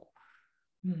school.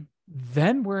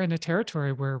 Then we're in a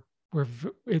territory where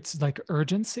it's like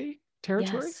urgency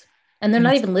territory. Yes. And they're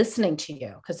not even listening to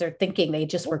you because they're thinking they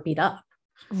just were beat up.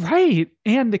 Right.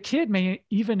 And the kid may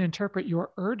even interpret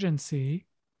your urgency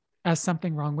as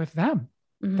something wrong with them,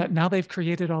 that now they've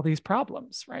created all these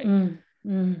problems, right?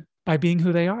 By being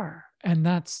who they are. And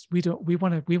that's, we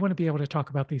want to be able to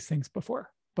talk about these things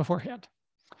beforehand.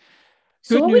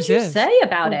 So what would you say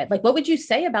about it? Like, what would you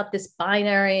say about this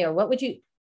binary, or what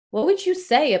would you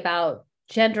say about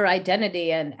gender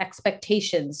identity and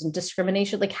expectations and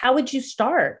discrimination? Like, how would you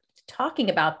start talking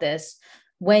about this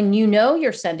when you know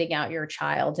you're sending out your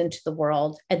child into the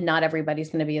world and not everybody's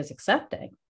going to be as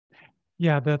accepting?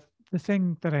 Yeah, the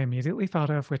thing that I immediately thought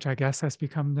of, which I guess has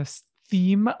become this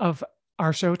theme of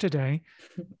our show today,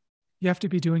 you have to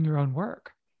be doing your own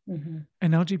work. An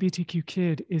LGBTQ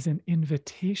kid is an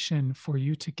invitation for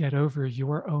you to get over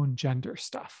your own gender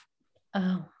stuff.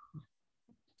 Oh,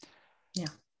 yeah.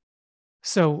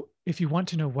 So if you want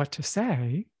to know what to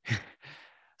say,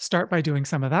 start by doing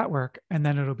some of that work, and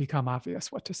then it'll become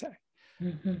obvious what to say.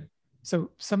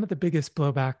 So some of the biggest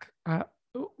blowback,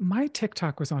 my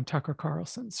TikTok was on Tucker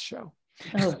Carlson's show.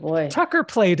 Oh boy. Tucker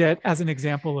played it as an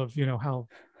example of,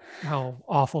 how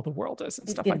awful the world is and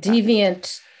stuff like that.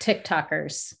 Deviant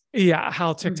TikTokers. Yeah,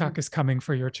 how TikTok is coming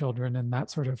for your children and that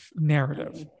sort of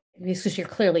narrative. Because you're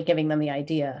clearly giving them the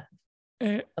idea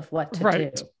of what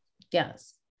to do.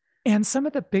 Yes. And some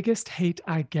of the biggest hate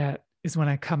I get is when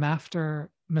I come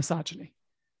after misogyny,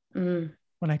 when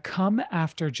I come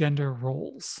after gender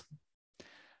roles.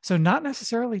 So not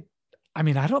necessarily, I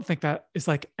don't think that is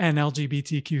like an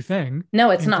LGBTQ thing.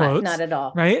 No, it's not. Quotes, not at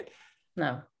all. Right?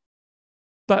 No.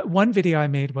 But one video I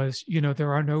made was,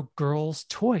 there are no girls'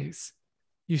 toys.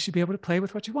 You should be able to play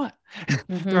with what you want.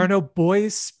 There are no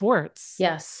boys' sports.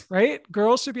 Yes. Right?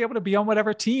 Girls should be able to be on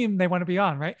whatever team they want to be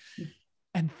on. Right?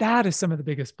 And that is some of the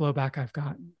biggest blowback I've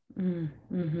gotten.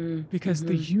 Because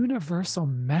the universal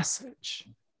message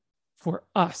for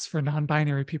us, for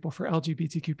non-binary people, for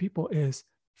LGBTQ people, is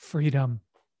freedom.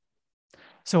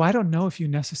 So I don't know if you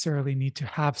necessarily need to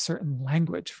have certain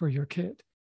language for your kid.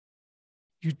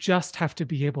 You just have to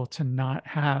be able to not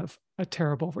have a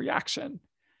terrible reaction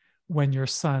when your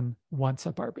son wants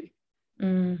a Barbie.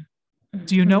 Do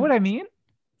you know what I mean?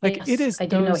 Like, yes, it is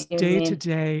those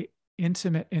day-to-day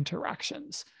intimate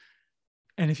interactions.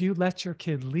 And if you let your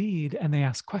kid lead and they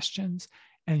ask questions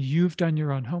and you've done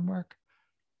your own homework,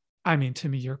 to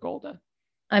me, you're golden.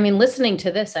 Listening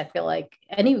to this, I feel like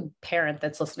any parent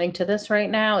that's listening to this right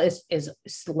now is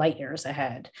light years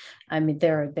ahead.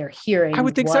 They're hearing. I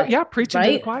would think so. Yeah, preaching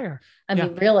to the choir.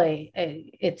 Really,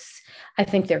 I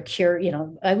think they're curious.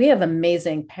 We have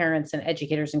amazing parents and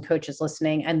educators and coaches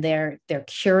listening, and they're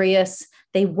curious.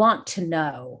 They want to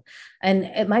know.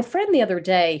 And my friend the other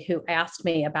day who asked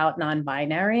me about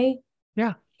non-binary,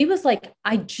 he was like,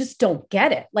 I just don't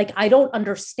get it. Like, I don't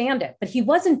understand it. But he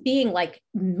wasn't being like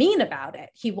mean about it.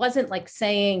 He wasn't like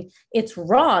saying it's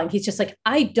wrong. He's just like,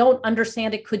 I don't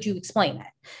understand it. Could you explain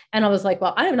it? And I was like,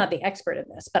 well, I am not the expert in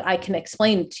this, but I can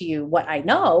explain to you what I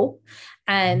know.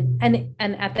 And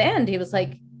at the end, he was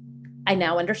like, I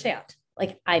now understand.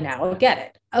 Like, I now get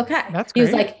it. Okay. That's great. He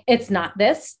was like, it's not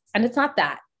this and it's not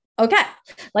that. Okay.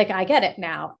 Like, I get it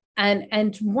now.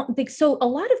 So a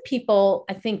lot of people,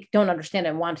 I think, don't understand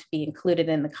and want to be included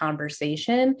in the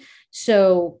conversation.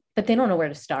 But they don't know where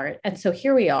to start. And so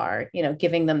here we are,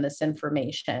 giving them this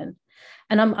information,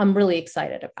 and I'm really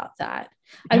excited about that.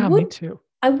 Yeah, me too.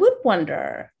 I would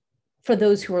wonder, for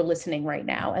those who are listening right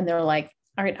now, and they're like,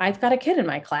 all right, I've got a kid in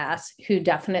my class who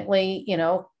definitely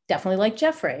like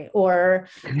Jeffrey, or,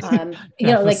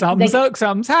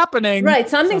 something's happening. Right.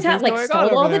 Something's happening. Like,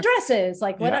 stole all the dresses.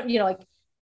 Like, what,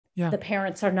 the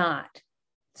parents are not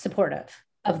supportive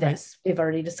of this. Right. We've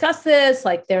already discussed this.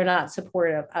 Like, they're not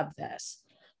supportive of this.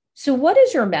 So what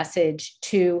is your message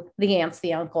to the aunts,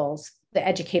 the uncles, the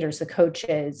educators, the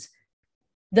coaches,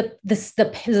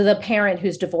 the parent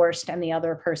who's divorced and the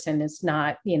other person is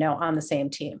not, on the same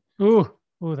team? Ooh,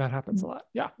 Oh, that happens a lot.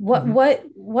 Yeah. What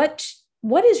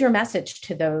is your message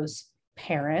to those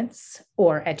parents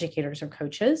or educators or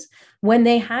coaches when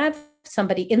they have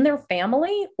somebody in their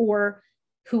family or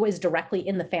who is directly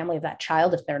in the family of that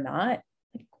child, if they're not,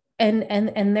 and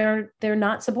they're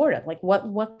not supportive? Like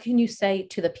what can you say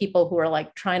to the people who are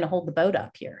like trying to hold the boat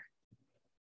up here?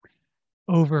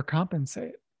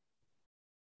 Overcompensate.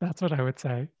 That's what I would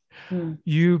say.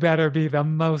 You better be the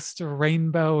most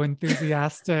rainbow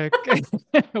enthusiastic,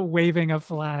 waving a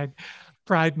flag,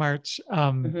 pride march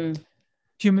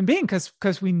human being,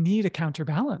 because we need a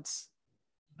counterbalance.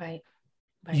 Right.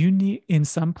 You need, in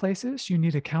some places, you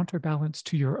need a counterbalance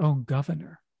to your own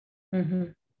governor.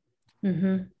 And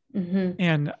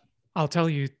I'll tell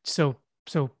you, so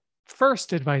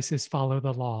first advice is follow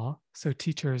the law. So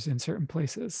teachers in certain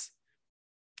places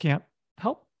can't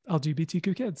help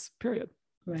LGBTQ kids, period.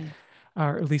 Right.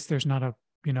 Or at least there's not an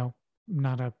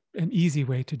easy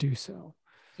way to do so.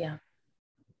 Yeah.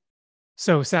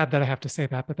 So sad that I have to say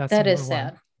that, but that's that is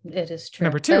sad. It is true.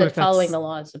 Number two, but following the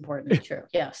law is important. True.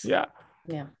 Yes. Yeah.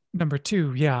 Yeah. Number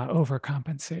two,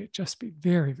 overcompensate. Just be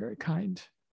very, very kind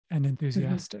and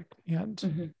enthusiastic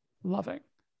and loving,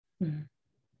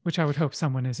 which I would hope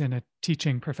someone is in a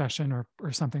teaching profession or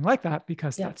something like that,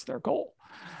 because that's their goal.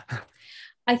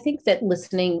 I think that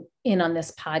listening in on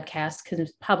this podcast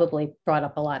has probably brought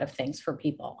up a lot of things for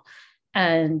people.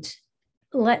 And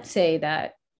let's say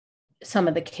that some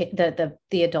of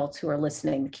the adults who are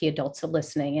listening, the key adults are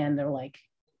listening, and they're like,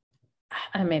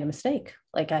 I made a mistake.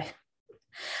 Like I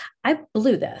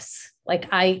blew this. Like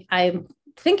I'm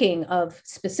thinking of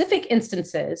specific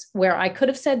instances where I could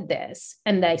have said this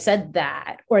and I said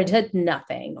that, or I did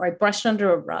nothing, or I brushed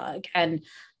under a rug and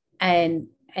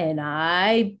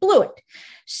I blew it.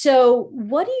 So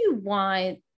what do you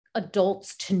want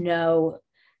adults to know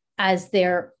as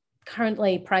they're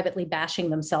currently privately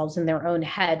bashing themselves in their own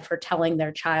head for telling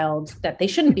their child that they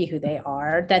shouldn't be who they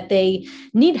are, that they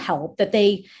need help, that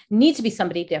they need to be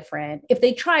somebody different? If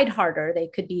they tried harder, they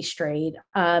could be straight,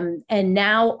 and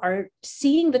now are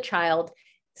seeing the child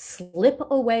slip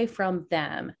away from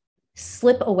them,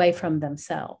 slip away from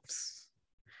themselves.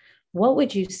 What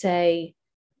would you say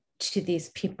to these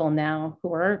people now,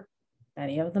 who are,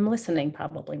 many of them listening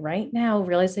probably right now,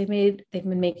 realize they've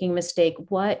been making a mistake?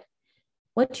 What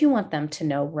do you want them to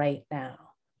know right now?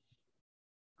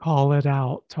 Call it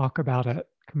out, talk about it,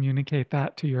 communicate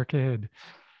that to your kid.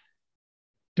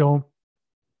 The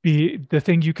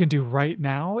thing you can do right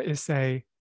now is say,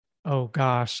 oh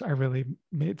gosh, I really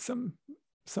made some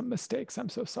mistakes. I'm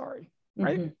so sorry.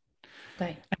 Right?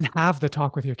 Right. And have the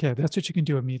talk with your kid. That's what you can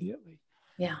do immediately.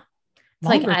 Yeah. It's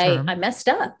like I messed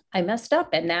up.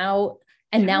 And now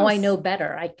I know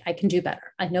better. I can do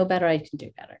better. I know better. I can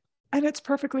do better. And it's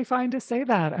perfectly fine to say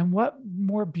that. And what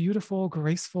more beautiful,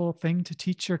 graceful thing to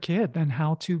teach your kid than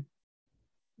how to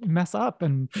mess up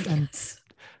and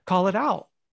call it out,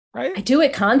 right? I do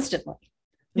it constantly.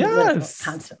 Yes.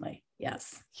 Constantly.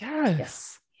 Yes.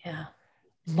 Yes. Yeah.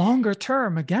 Longer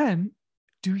term, again,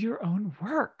 do your own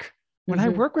work. When I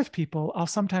work with people, I'll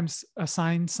sometimes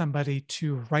assign somebody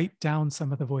to write down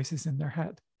some of the voices in their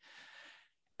head,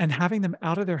 and having them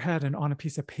out of their head and on a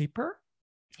piece of paper.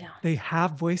 Yeah. They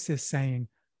have voices saying,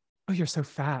 oh, you're so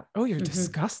fat. Oh, you're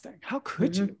disgusting. How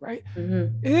could you? Right.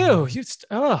 Ew,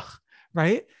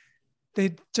 right.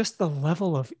 Just the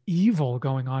level of evil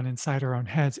going on inside our own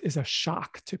heads is a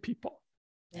shock to people.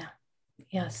 Yeah.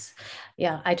 Yes.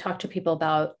 Yeah. I talk to people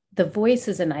about the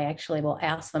voices, and I actually will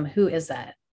ask them, who is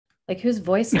that? Like, whose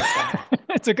voice is that?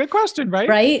 It's a good question, right?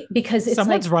 Right? Because it's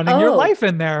someone's running your life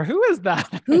in there. Who is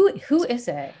that? Who is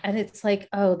it? And it's like,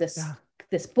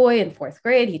 this boy in fourth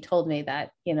grade, he told me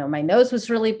that, my nose was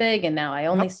really big and now I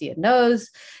only see a nose,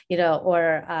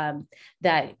 or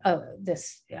that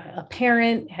a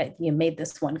parent had made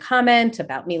this one comment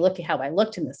about me, look at how I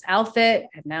looked in this outfit,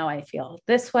 and now I feel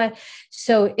this way.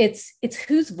 So it's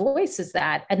whose voice is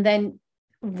that? And then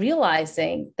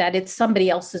realizing that it's somebody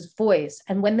else's voice.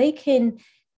 And when they can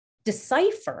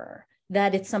decipher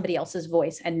that it's somebody else's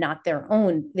voice and not their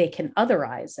own, they can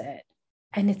otherize it.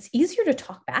 And it's easier to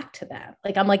talk back to them.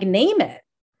 Like, I'm like, name it.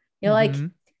 You're like,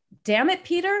 damn it,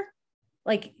 Peter.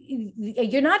 Like,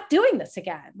 you're not doing this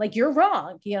again. Like, you're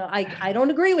wrong. I don't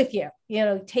agree with you.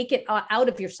 Take it out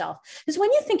of yourself. Because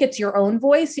when you think it's your own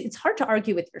voice, it's hard to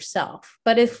argue with yourself.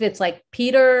 But if it's like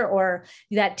Peter or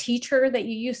that teacher that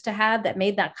you used to have that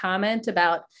made that comment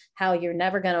about how you're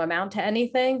never going to amount to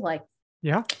anything, like,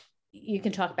 you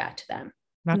can talk back to them.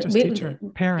 Not just teacher,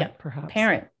 parent, perhaps.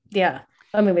 Parent. Yeah.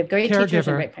 I mean, we have great teachers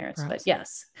and great parents, perhaps. But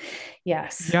yes, yeah,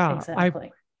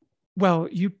 exactly. Well,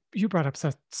 you brought up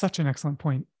such an excellent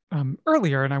point.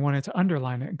 earlier, and I wanted to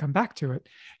underline it and come back to it.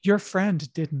 Your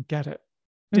friend didn't get it,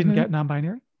 didn't get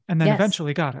non-binary, and then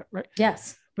eventually got it, right?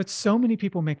 Yes. But so many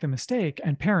people make the mistake,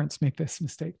 and parents make this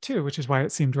mistake too, which is why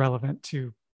it seemed relevant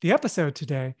to the episode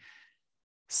today.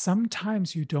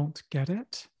 Sometimes you don't get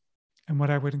it. And what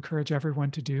I would encourage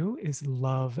everyone to do is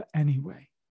love anyway,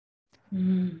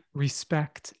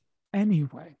 respect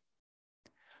anyway.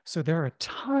 So there are a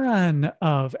ton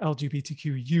of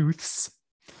LGBTQ youths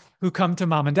who come to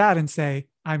mom and dad and say,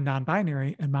 I'm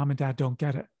non-binary, and mom and dad don't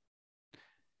get it.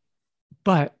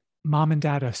 But mom and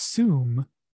dad assume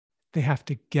they have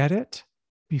to get it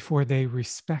before they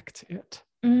respect it.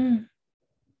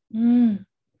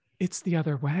 It's the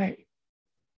other way.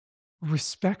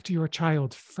 Respect your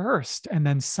child first, and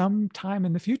then sometime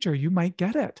in the future, you might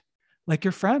get it, like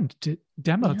your friend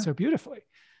demoed so beautifully,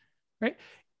 right?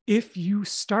 If you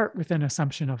start with an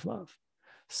assumption of love,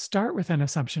 start with an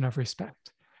assumption of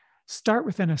respect, start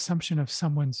with an assumption of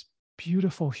someone's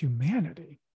beautiful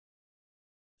humanity,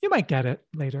 you might get it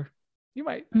later. You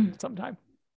might sometime,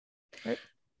 right?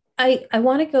 I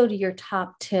want to go to your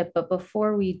top tip, but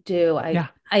before we do,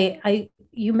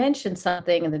 you mentioned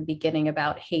something in the beginning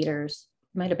about haters.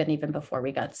 Might have been even before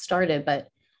we got started, but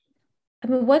I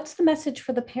mean, what's the message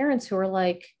for the parents who are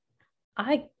like,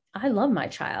 I love my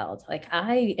child, like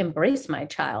I embrace my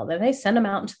child, and they send them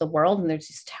out into the world, and there's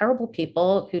these terrible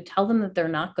people who tell them that they're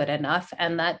not good enough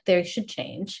and that they should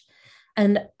change,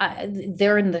 and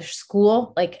they're in the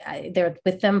school, like they're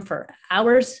with them for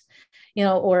hours.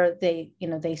 Or they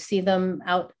see them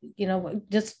out,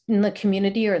 just in the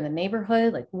community or in the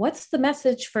neighborhood. Like, what's the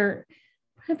message where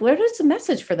is the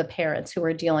message for the parents who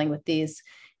are dealing with these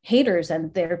haters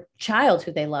and their child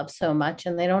who they love so much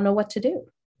and they don't know what to do?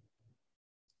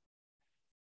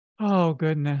 Oh,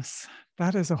 goodness.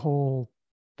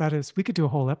 We could do a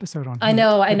whole episode on. I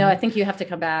know. I think you have to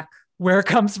come back. Where it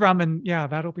comes from. And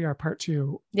that'll be our part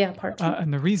 2. Yeah. Part 2.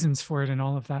 And the reasons for it and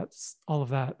all of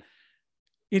that.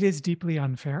 It is deeply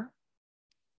unfair.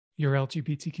 Your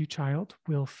LGBTQ child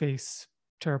will face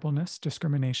terribleness,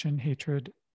 discrimination,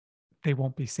 hatred. They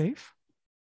won't be safe.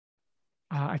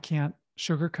 I can't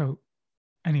sugarcoat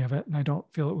any of it, and I don't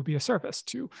feel it would be a service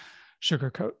to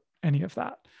sugarcoat any of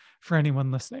that for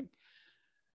anyone listening.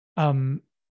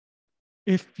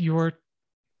 If your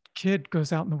kid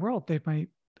goes out in the world, they might,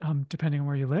 depending on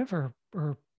where you live,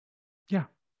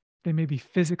 they may be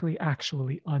physically,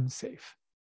 actually unsafe.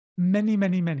 Many,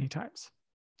 many, many times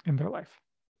in their life.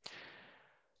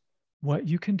 What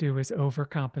you can do is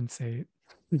overcompensate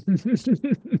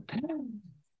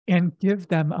and give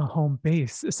them a home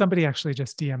base. Somebody actually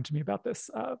just DM'd me about this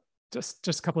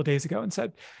just a couple of days ago and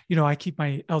said, I keep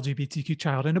my LGBTQ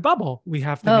child in a bubble. We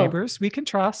have the neighbors we can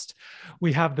trust.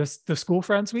 We have the school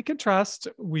friends we can trust.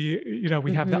 We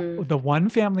have the one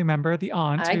family member, the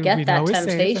aunt. I get that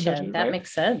temptation. That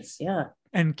makes sense. Yeah.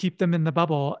 And keep them in the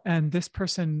bubble. And this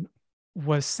person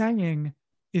was saying,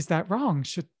 is that wrong?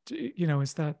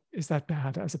 Is that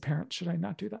bad as a parent? Should I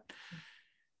not do that?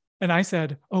 And I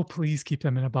said, oh, please keep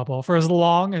them in a bubble for as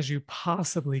long as you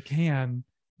possibly can.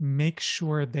 Make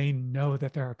sure they know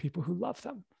that there are people who love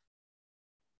them.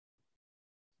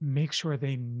 Make sure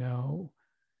they know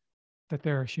that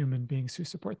there are human beings who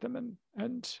support them,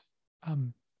 and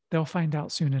they'll find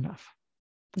out soon enough.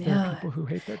 There are people who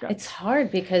hate their guts. It's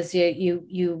hard because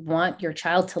you want your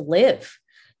child to live.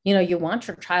 You want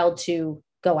your child to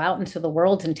go out into the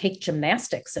world and take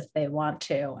gymnastics if they want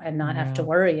to, and not have to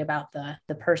worry about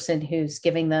the person who's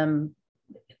giving them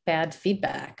bad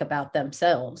feedback about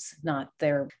themselves, not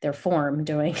their form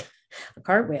doing a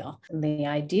cartwheel. And the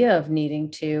idea of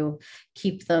needing to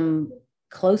keep them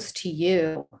close to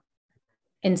you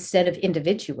instead of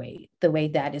individuate the way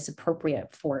that is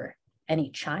appropriate for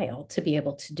any child to be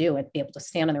able to do and be able to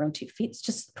stand on their own 2 feet. It's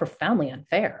just profoundly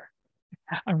unfair.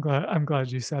 I'm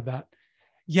glad you said that.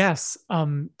 Yes.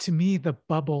 To me, the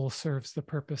bubble serves the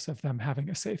purpose of them having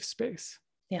a safe space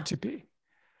to be,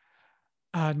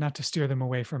 not to steer them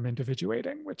away from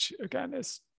individuating, which again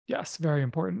is, yes, very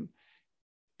important.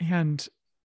 And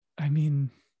I mean,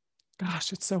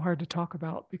 gosh, it's so hard to talk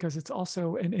about because it's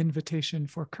also an invitation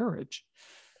for courage.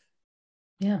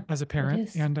 Yeah. As a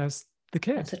parent and as the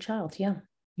kid. As a child. Yeah.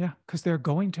 Yeah. Because they're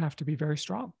going to have to be very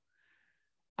strong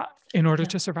in order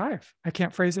to survive. I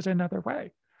can't phrase it another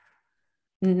way.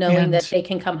 Knowing that they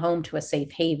can come home to a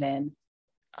safe haven,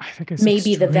 I think it's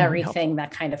maybe the very thing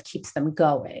that kind of keeps them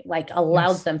going, like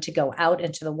allows them to go out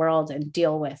into the world and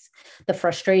deal with the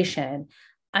frustration.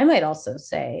 I might also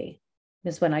say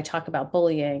is when I talk about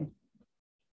bullying,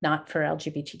 not for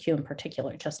LGBTQ in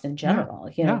particular, just in Yeah. general,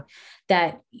 Yeah.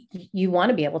 that you want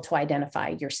to be able to identify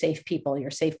your safe people,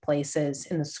 your safe places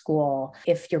in the school.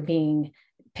 If you're being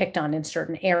picked on in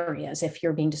certain areas, if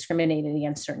you're being discriminated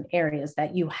against certain areas,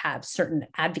 that you have certain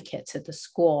advocates at the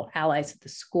school, allies at the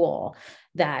school,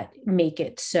 that make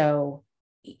it so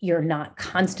you're not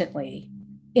constantly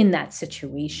in that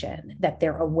situation, that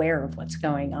they're aware of what's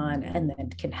going on and then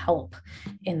can help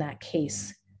in that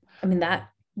case. I mean, that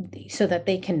so that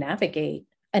they can navigate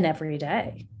an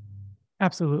everyday.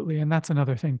 Absolutely. And that's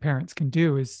another thing parents can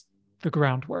do is the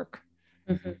groundwork.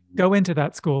 Mm-hmm. Go into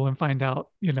that school and find out,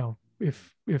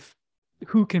 if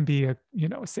who can be a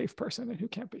safe person and who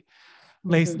can't be.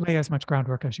 Lay as much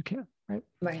groundwork as you can, right?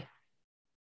 Right.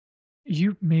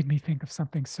 You made me think of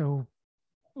something so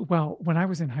well. When I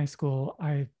was in high school,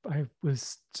 I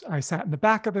sat in the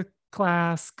back of the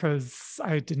class because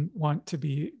I didn't want to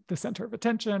be the center of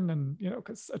attention, and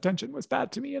because attention was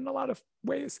bad to me in a lot of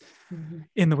ways,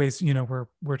 in the ways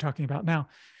we're talking about now.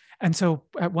 And so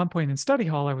at one point in study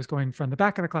hall, I was going from the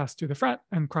back of the class to the front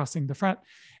and crossing the front,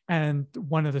 and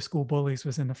one of the school bullies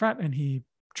was in the front and he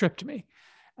tripped me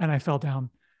and I fell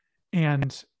down,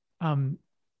 and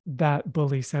that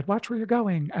bully said, "Watch where you're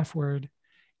going, F word,"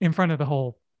 in front of the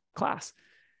whole class.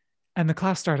 And the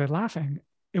class started laughing.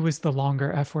 It was the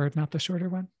longer F word, not the shorter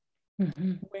one.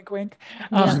 Wink, wink.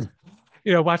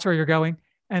 Yeah. Watch where you're going.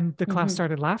 And the class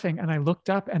started laughing. And I looked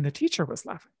up and the teacher was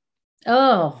laughing.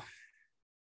 Oh.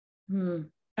 And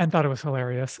thought it was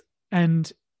hilarious. And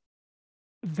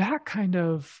that kind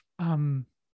of,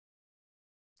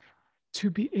 to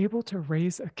be able to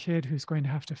raise a kid who's going to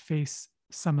have to face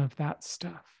some of that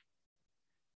stuff,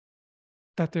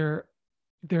 that their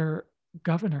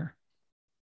governor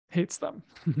hates them,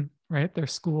 right? Their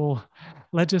school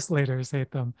legislators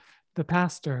hate them, the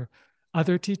pastor,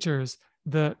 other teachers,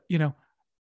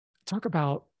 talk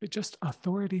about just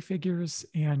authority figures.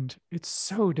 And it's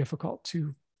so difficult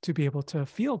to be able to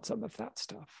field some of that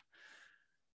stuff.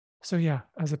 So yeah,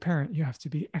 as a parent, you have to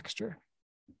be extra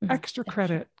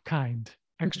credit kind,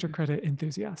 extra credit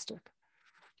enthusiastic.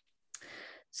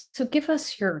 So give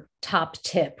us your top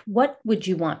tip. What would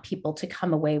you want people to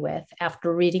come away with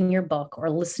after reading your book or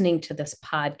listening to this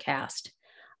podcast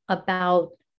about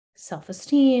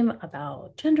self-esteem,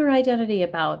 about gender identity,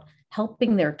 about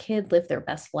helping their kid live their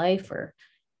best life or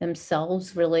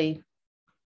themselves really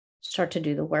start to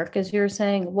do the work, as you're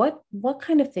saying? What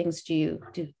kind of things do you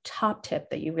do, top tip,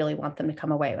 that you really want them to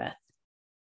come away with?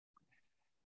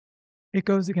 It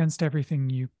goes against everything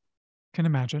you can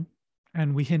imagine.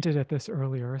 And we hinted at this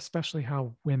earlier, especially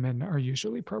how women are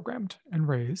usually programmed and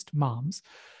raised, moms.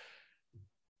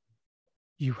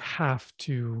 You have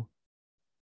to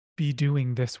be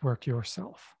doing this work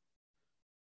yourself.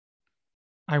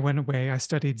 I went away, I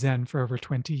studied Zen for over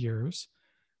 20 years.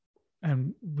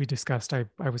 And we discussed, I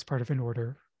was part of an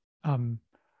order.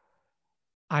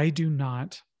 I do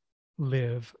not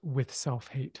live with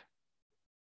self-hate.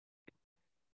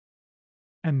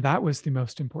 And that was the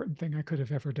most important thing I could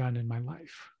have ever done in my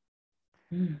life.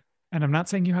 And I'm not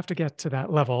saying you have to get to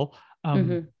that level,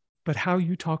 but how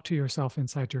you talk to yourself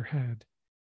inside your head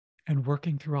and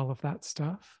working through all of that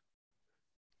stuff,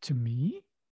 to me,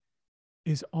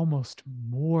 is almost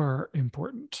more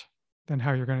important than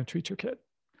how you're going to treat your kid.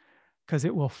 Because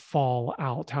it will fall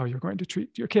out. How you're going to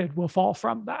treat your kid will fall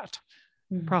from that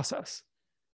process.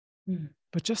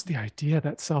 But just the idea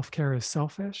that self-care is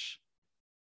selfish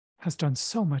has done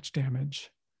so much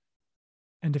damage.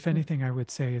 And if anything, I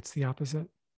would say it's the opposite.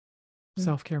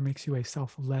 Self-care makes you a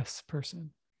selfless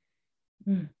person.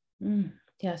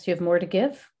 Yes, you have more to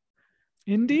give.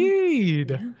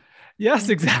 Indeed. Yeah. Yes,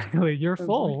 exactly. You're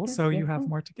full, so you have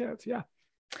more to give. Yeah.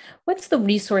 What's the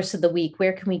resource of the week?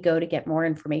 Where can we go to get more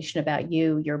information about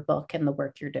you, your book, and the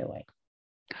work you're doing?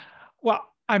 Well,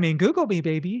 I mean, Google me,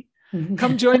 baby.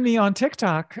 Come join me on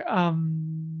TikTok.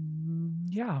 And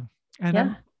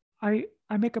I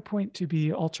make a point to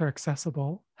be ultra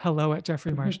accessible.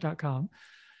 hello@jeffreymarsh.com.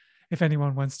 If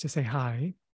anyone wants to say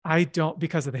hi. I don't,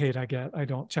 because of the hate I get, I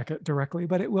don't check it directly,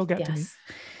 but it will get to me.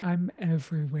 I'm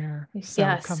everywhere. So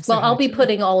yes. Well, I'll be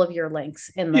putting all of your links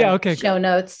in the show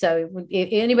notes. So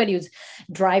anybody who's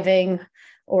driving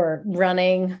or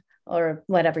running or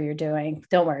whatever you're doing,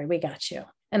 don't worry, we got you.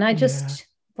 And I just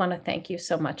want to thank you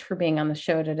so much for being on the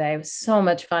show today. It was so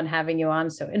much fun having you on.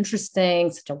 So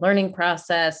interesting, such a learning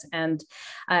process. And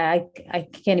I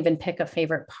can't even pick a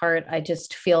favorite part. I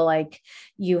just feel like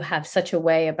you have such a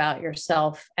way about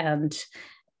yourself and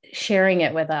sharing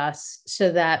it with us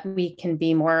so that we can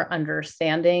be more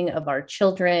understanding of our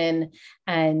children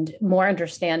and more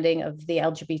understanding of the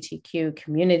LGBTQ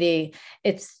community.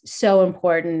 It's so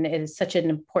important. It is such an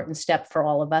important step for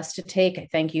all of us to take. I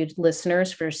thank you,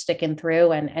 listeners, for sticking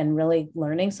through and really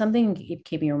learning something,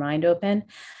 keeping your mind open.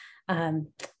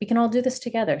 We can all do this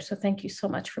together. So thank you so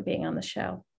much for being on the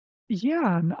show.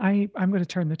 Yeah, and I'm going to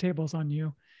turn the tables on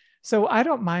you. So I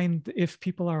don't mind if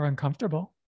people are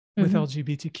uncomfortable with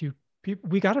LGBTQ people.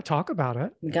 We got to talk about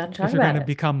it. We got to talk about it. If you're going to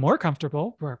become more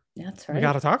comfortable, that's right. We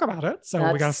got to talk about it.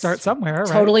 So we got to start somewhere, right?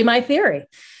 Totally my theory.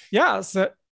 Yeah.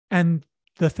 And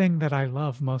the thing that I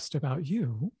love most about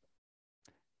you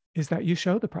is that you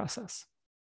show the process.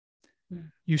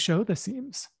 You show the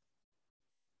seams.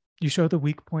 You show the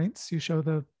weak points. You show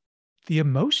the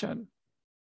emotion.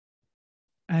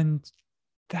 And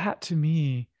that to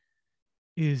me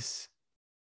is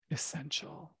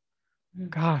essential.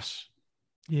 Gosh.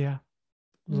 Yeah.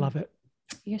 Love it.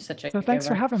 You're such a So thanks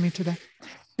for having me today.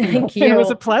 Thank you. It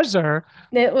was a pleasure.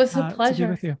 It was a pleasure to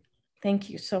be with you. Thank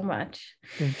you so much.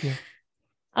 Thank you.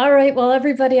 All right. Well,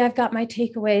 everybody, I've got my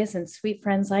takeaways, and sweet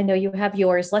friends, I know you have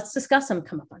yours. Let's discuss them.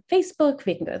 Come up on Facebook.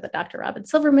 We can go to the Dr. Robin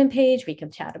Silverman page. We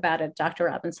can chat about it at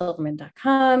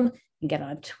drrobinsilverman.com. You can get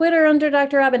on Twitter under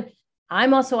Dr. Robin.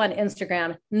 I'm also on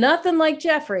Instagram. Nothing like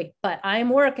Jeffrey, but I'm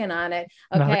working on it.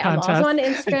 Okay. I'm also on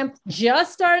Instagram,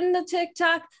 just starting the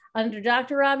TikTok under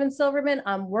Dr. Robin Silverman.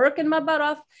 I'm working my butt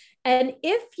off. And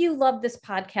if you love this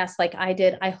podcast like I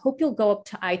did, I hope you'll go up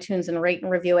to iTunes and rate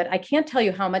and review it. I can't tell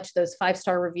you how much those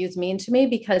 5-star reviews mean to me,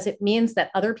 because it means that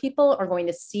other people are going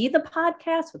to see the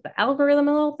podcast with the algorithm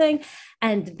and the whole thing,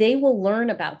 and they will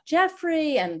learn about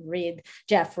Jeffrey and read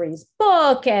Jeffrey's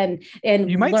book and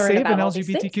you might learn save about an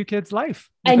LGBTQ kid's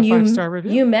life with and a 5-star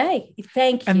review. You may.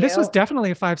 Thank you. And this was definitely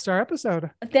a 5-star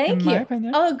episode. Thank you. My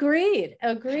opinion. Agreed.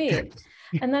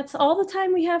 And that's all the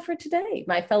time we have for today.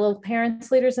 My fellow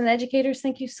parents, leaders, and educators,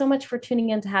 thank you so much for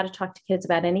tuning in to How to Talk to Kids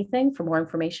About Anything. For more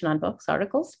information on books,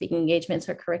 articles, speaking engagements,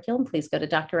 or curriculum, please go to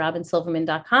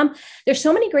drrobinsilverman.com. There's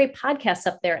so many great podcasts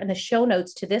up there, and the show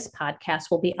notes to this podcast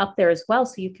will be up there as well.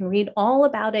 So you can read all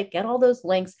about it, get all those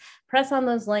links, press on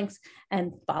those links,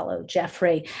 and follow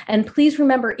Jeffrey. And please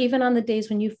remember, even on the days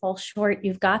when you fall short,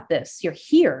 you've got this. You're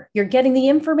here. You're getting the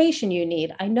information you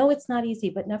need. I know it's not easy,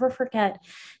 but never forget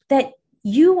that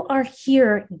you are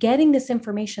here getting this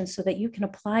information so that you can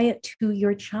apply it to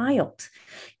your child,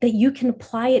 that you can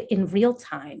apply it in real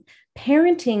time.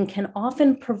 Parenting can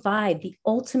often provide the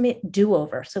ultimate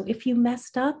do-over. So if you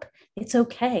messed up, it's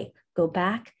okay. Go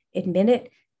back, admit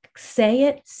it,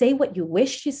 say what you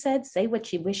wished you said, say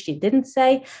what you wished you didn't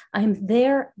say. I'm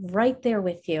there, right there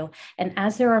with you. And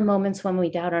as there are moments when we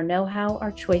doubt our know-how,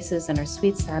 our choices, and our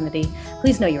sweet sanity,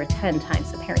 please know you're 10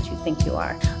 times the parent you think you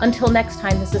are. Until next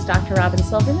time, this is Dr. Robin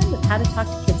Silverman with How to Talk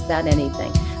to Kids About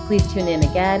Anything. Please tune in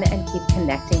again and keep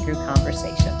connecting through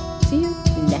conversation. See you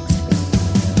next week.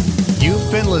 You've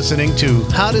been listening to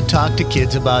How to Talk to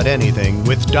Kids About Anything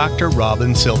with Dr.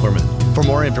 Robin Silverman. For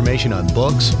more information on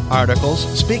books, articles,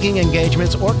 speaking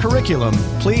engagements, or curriculum,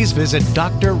 please visit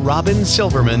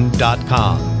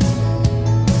drrobinsilverman.com.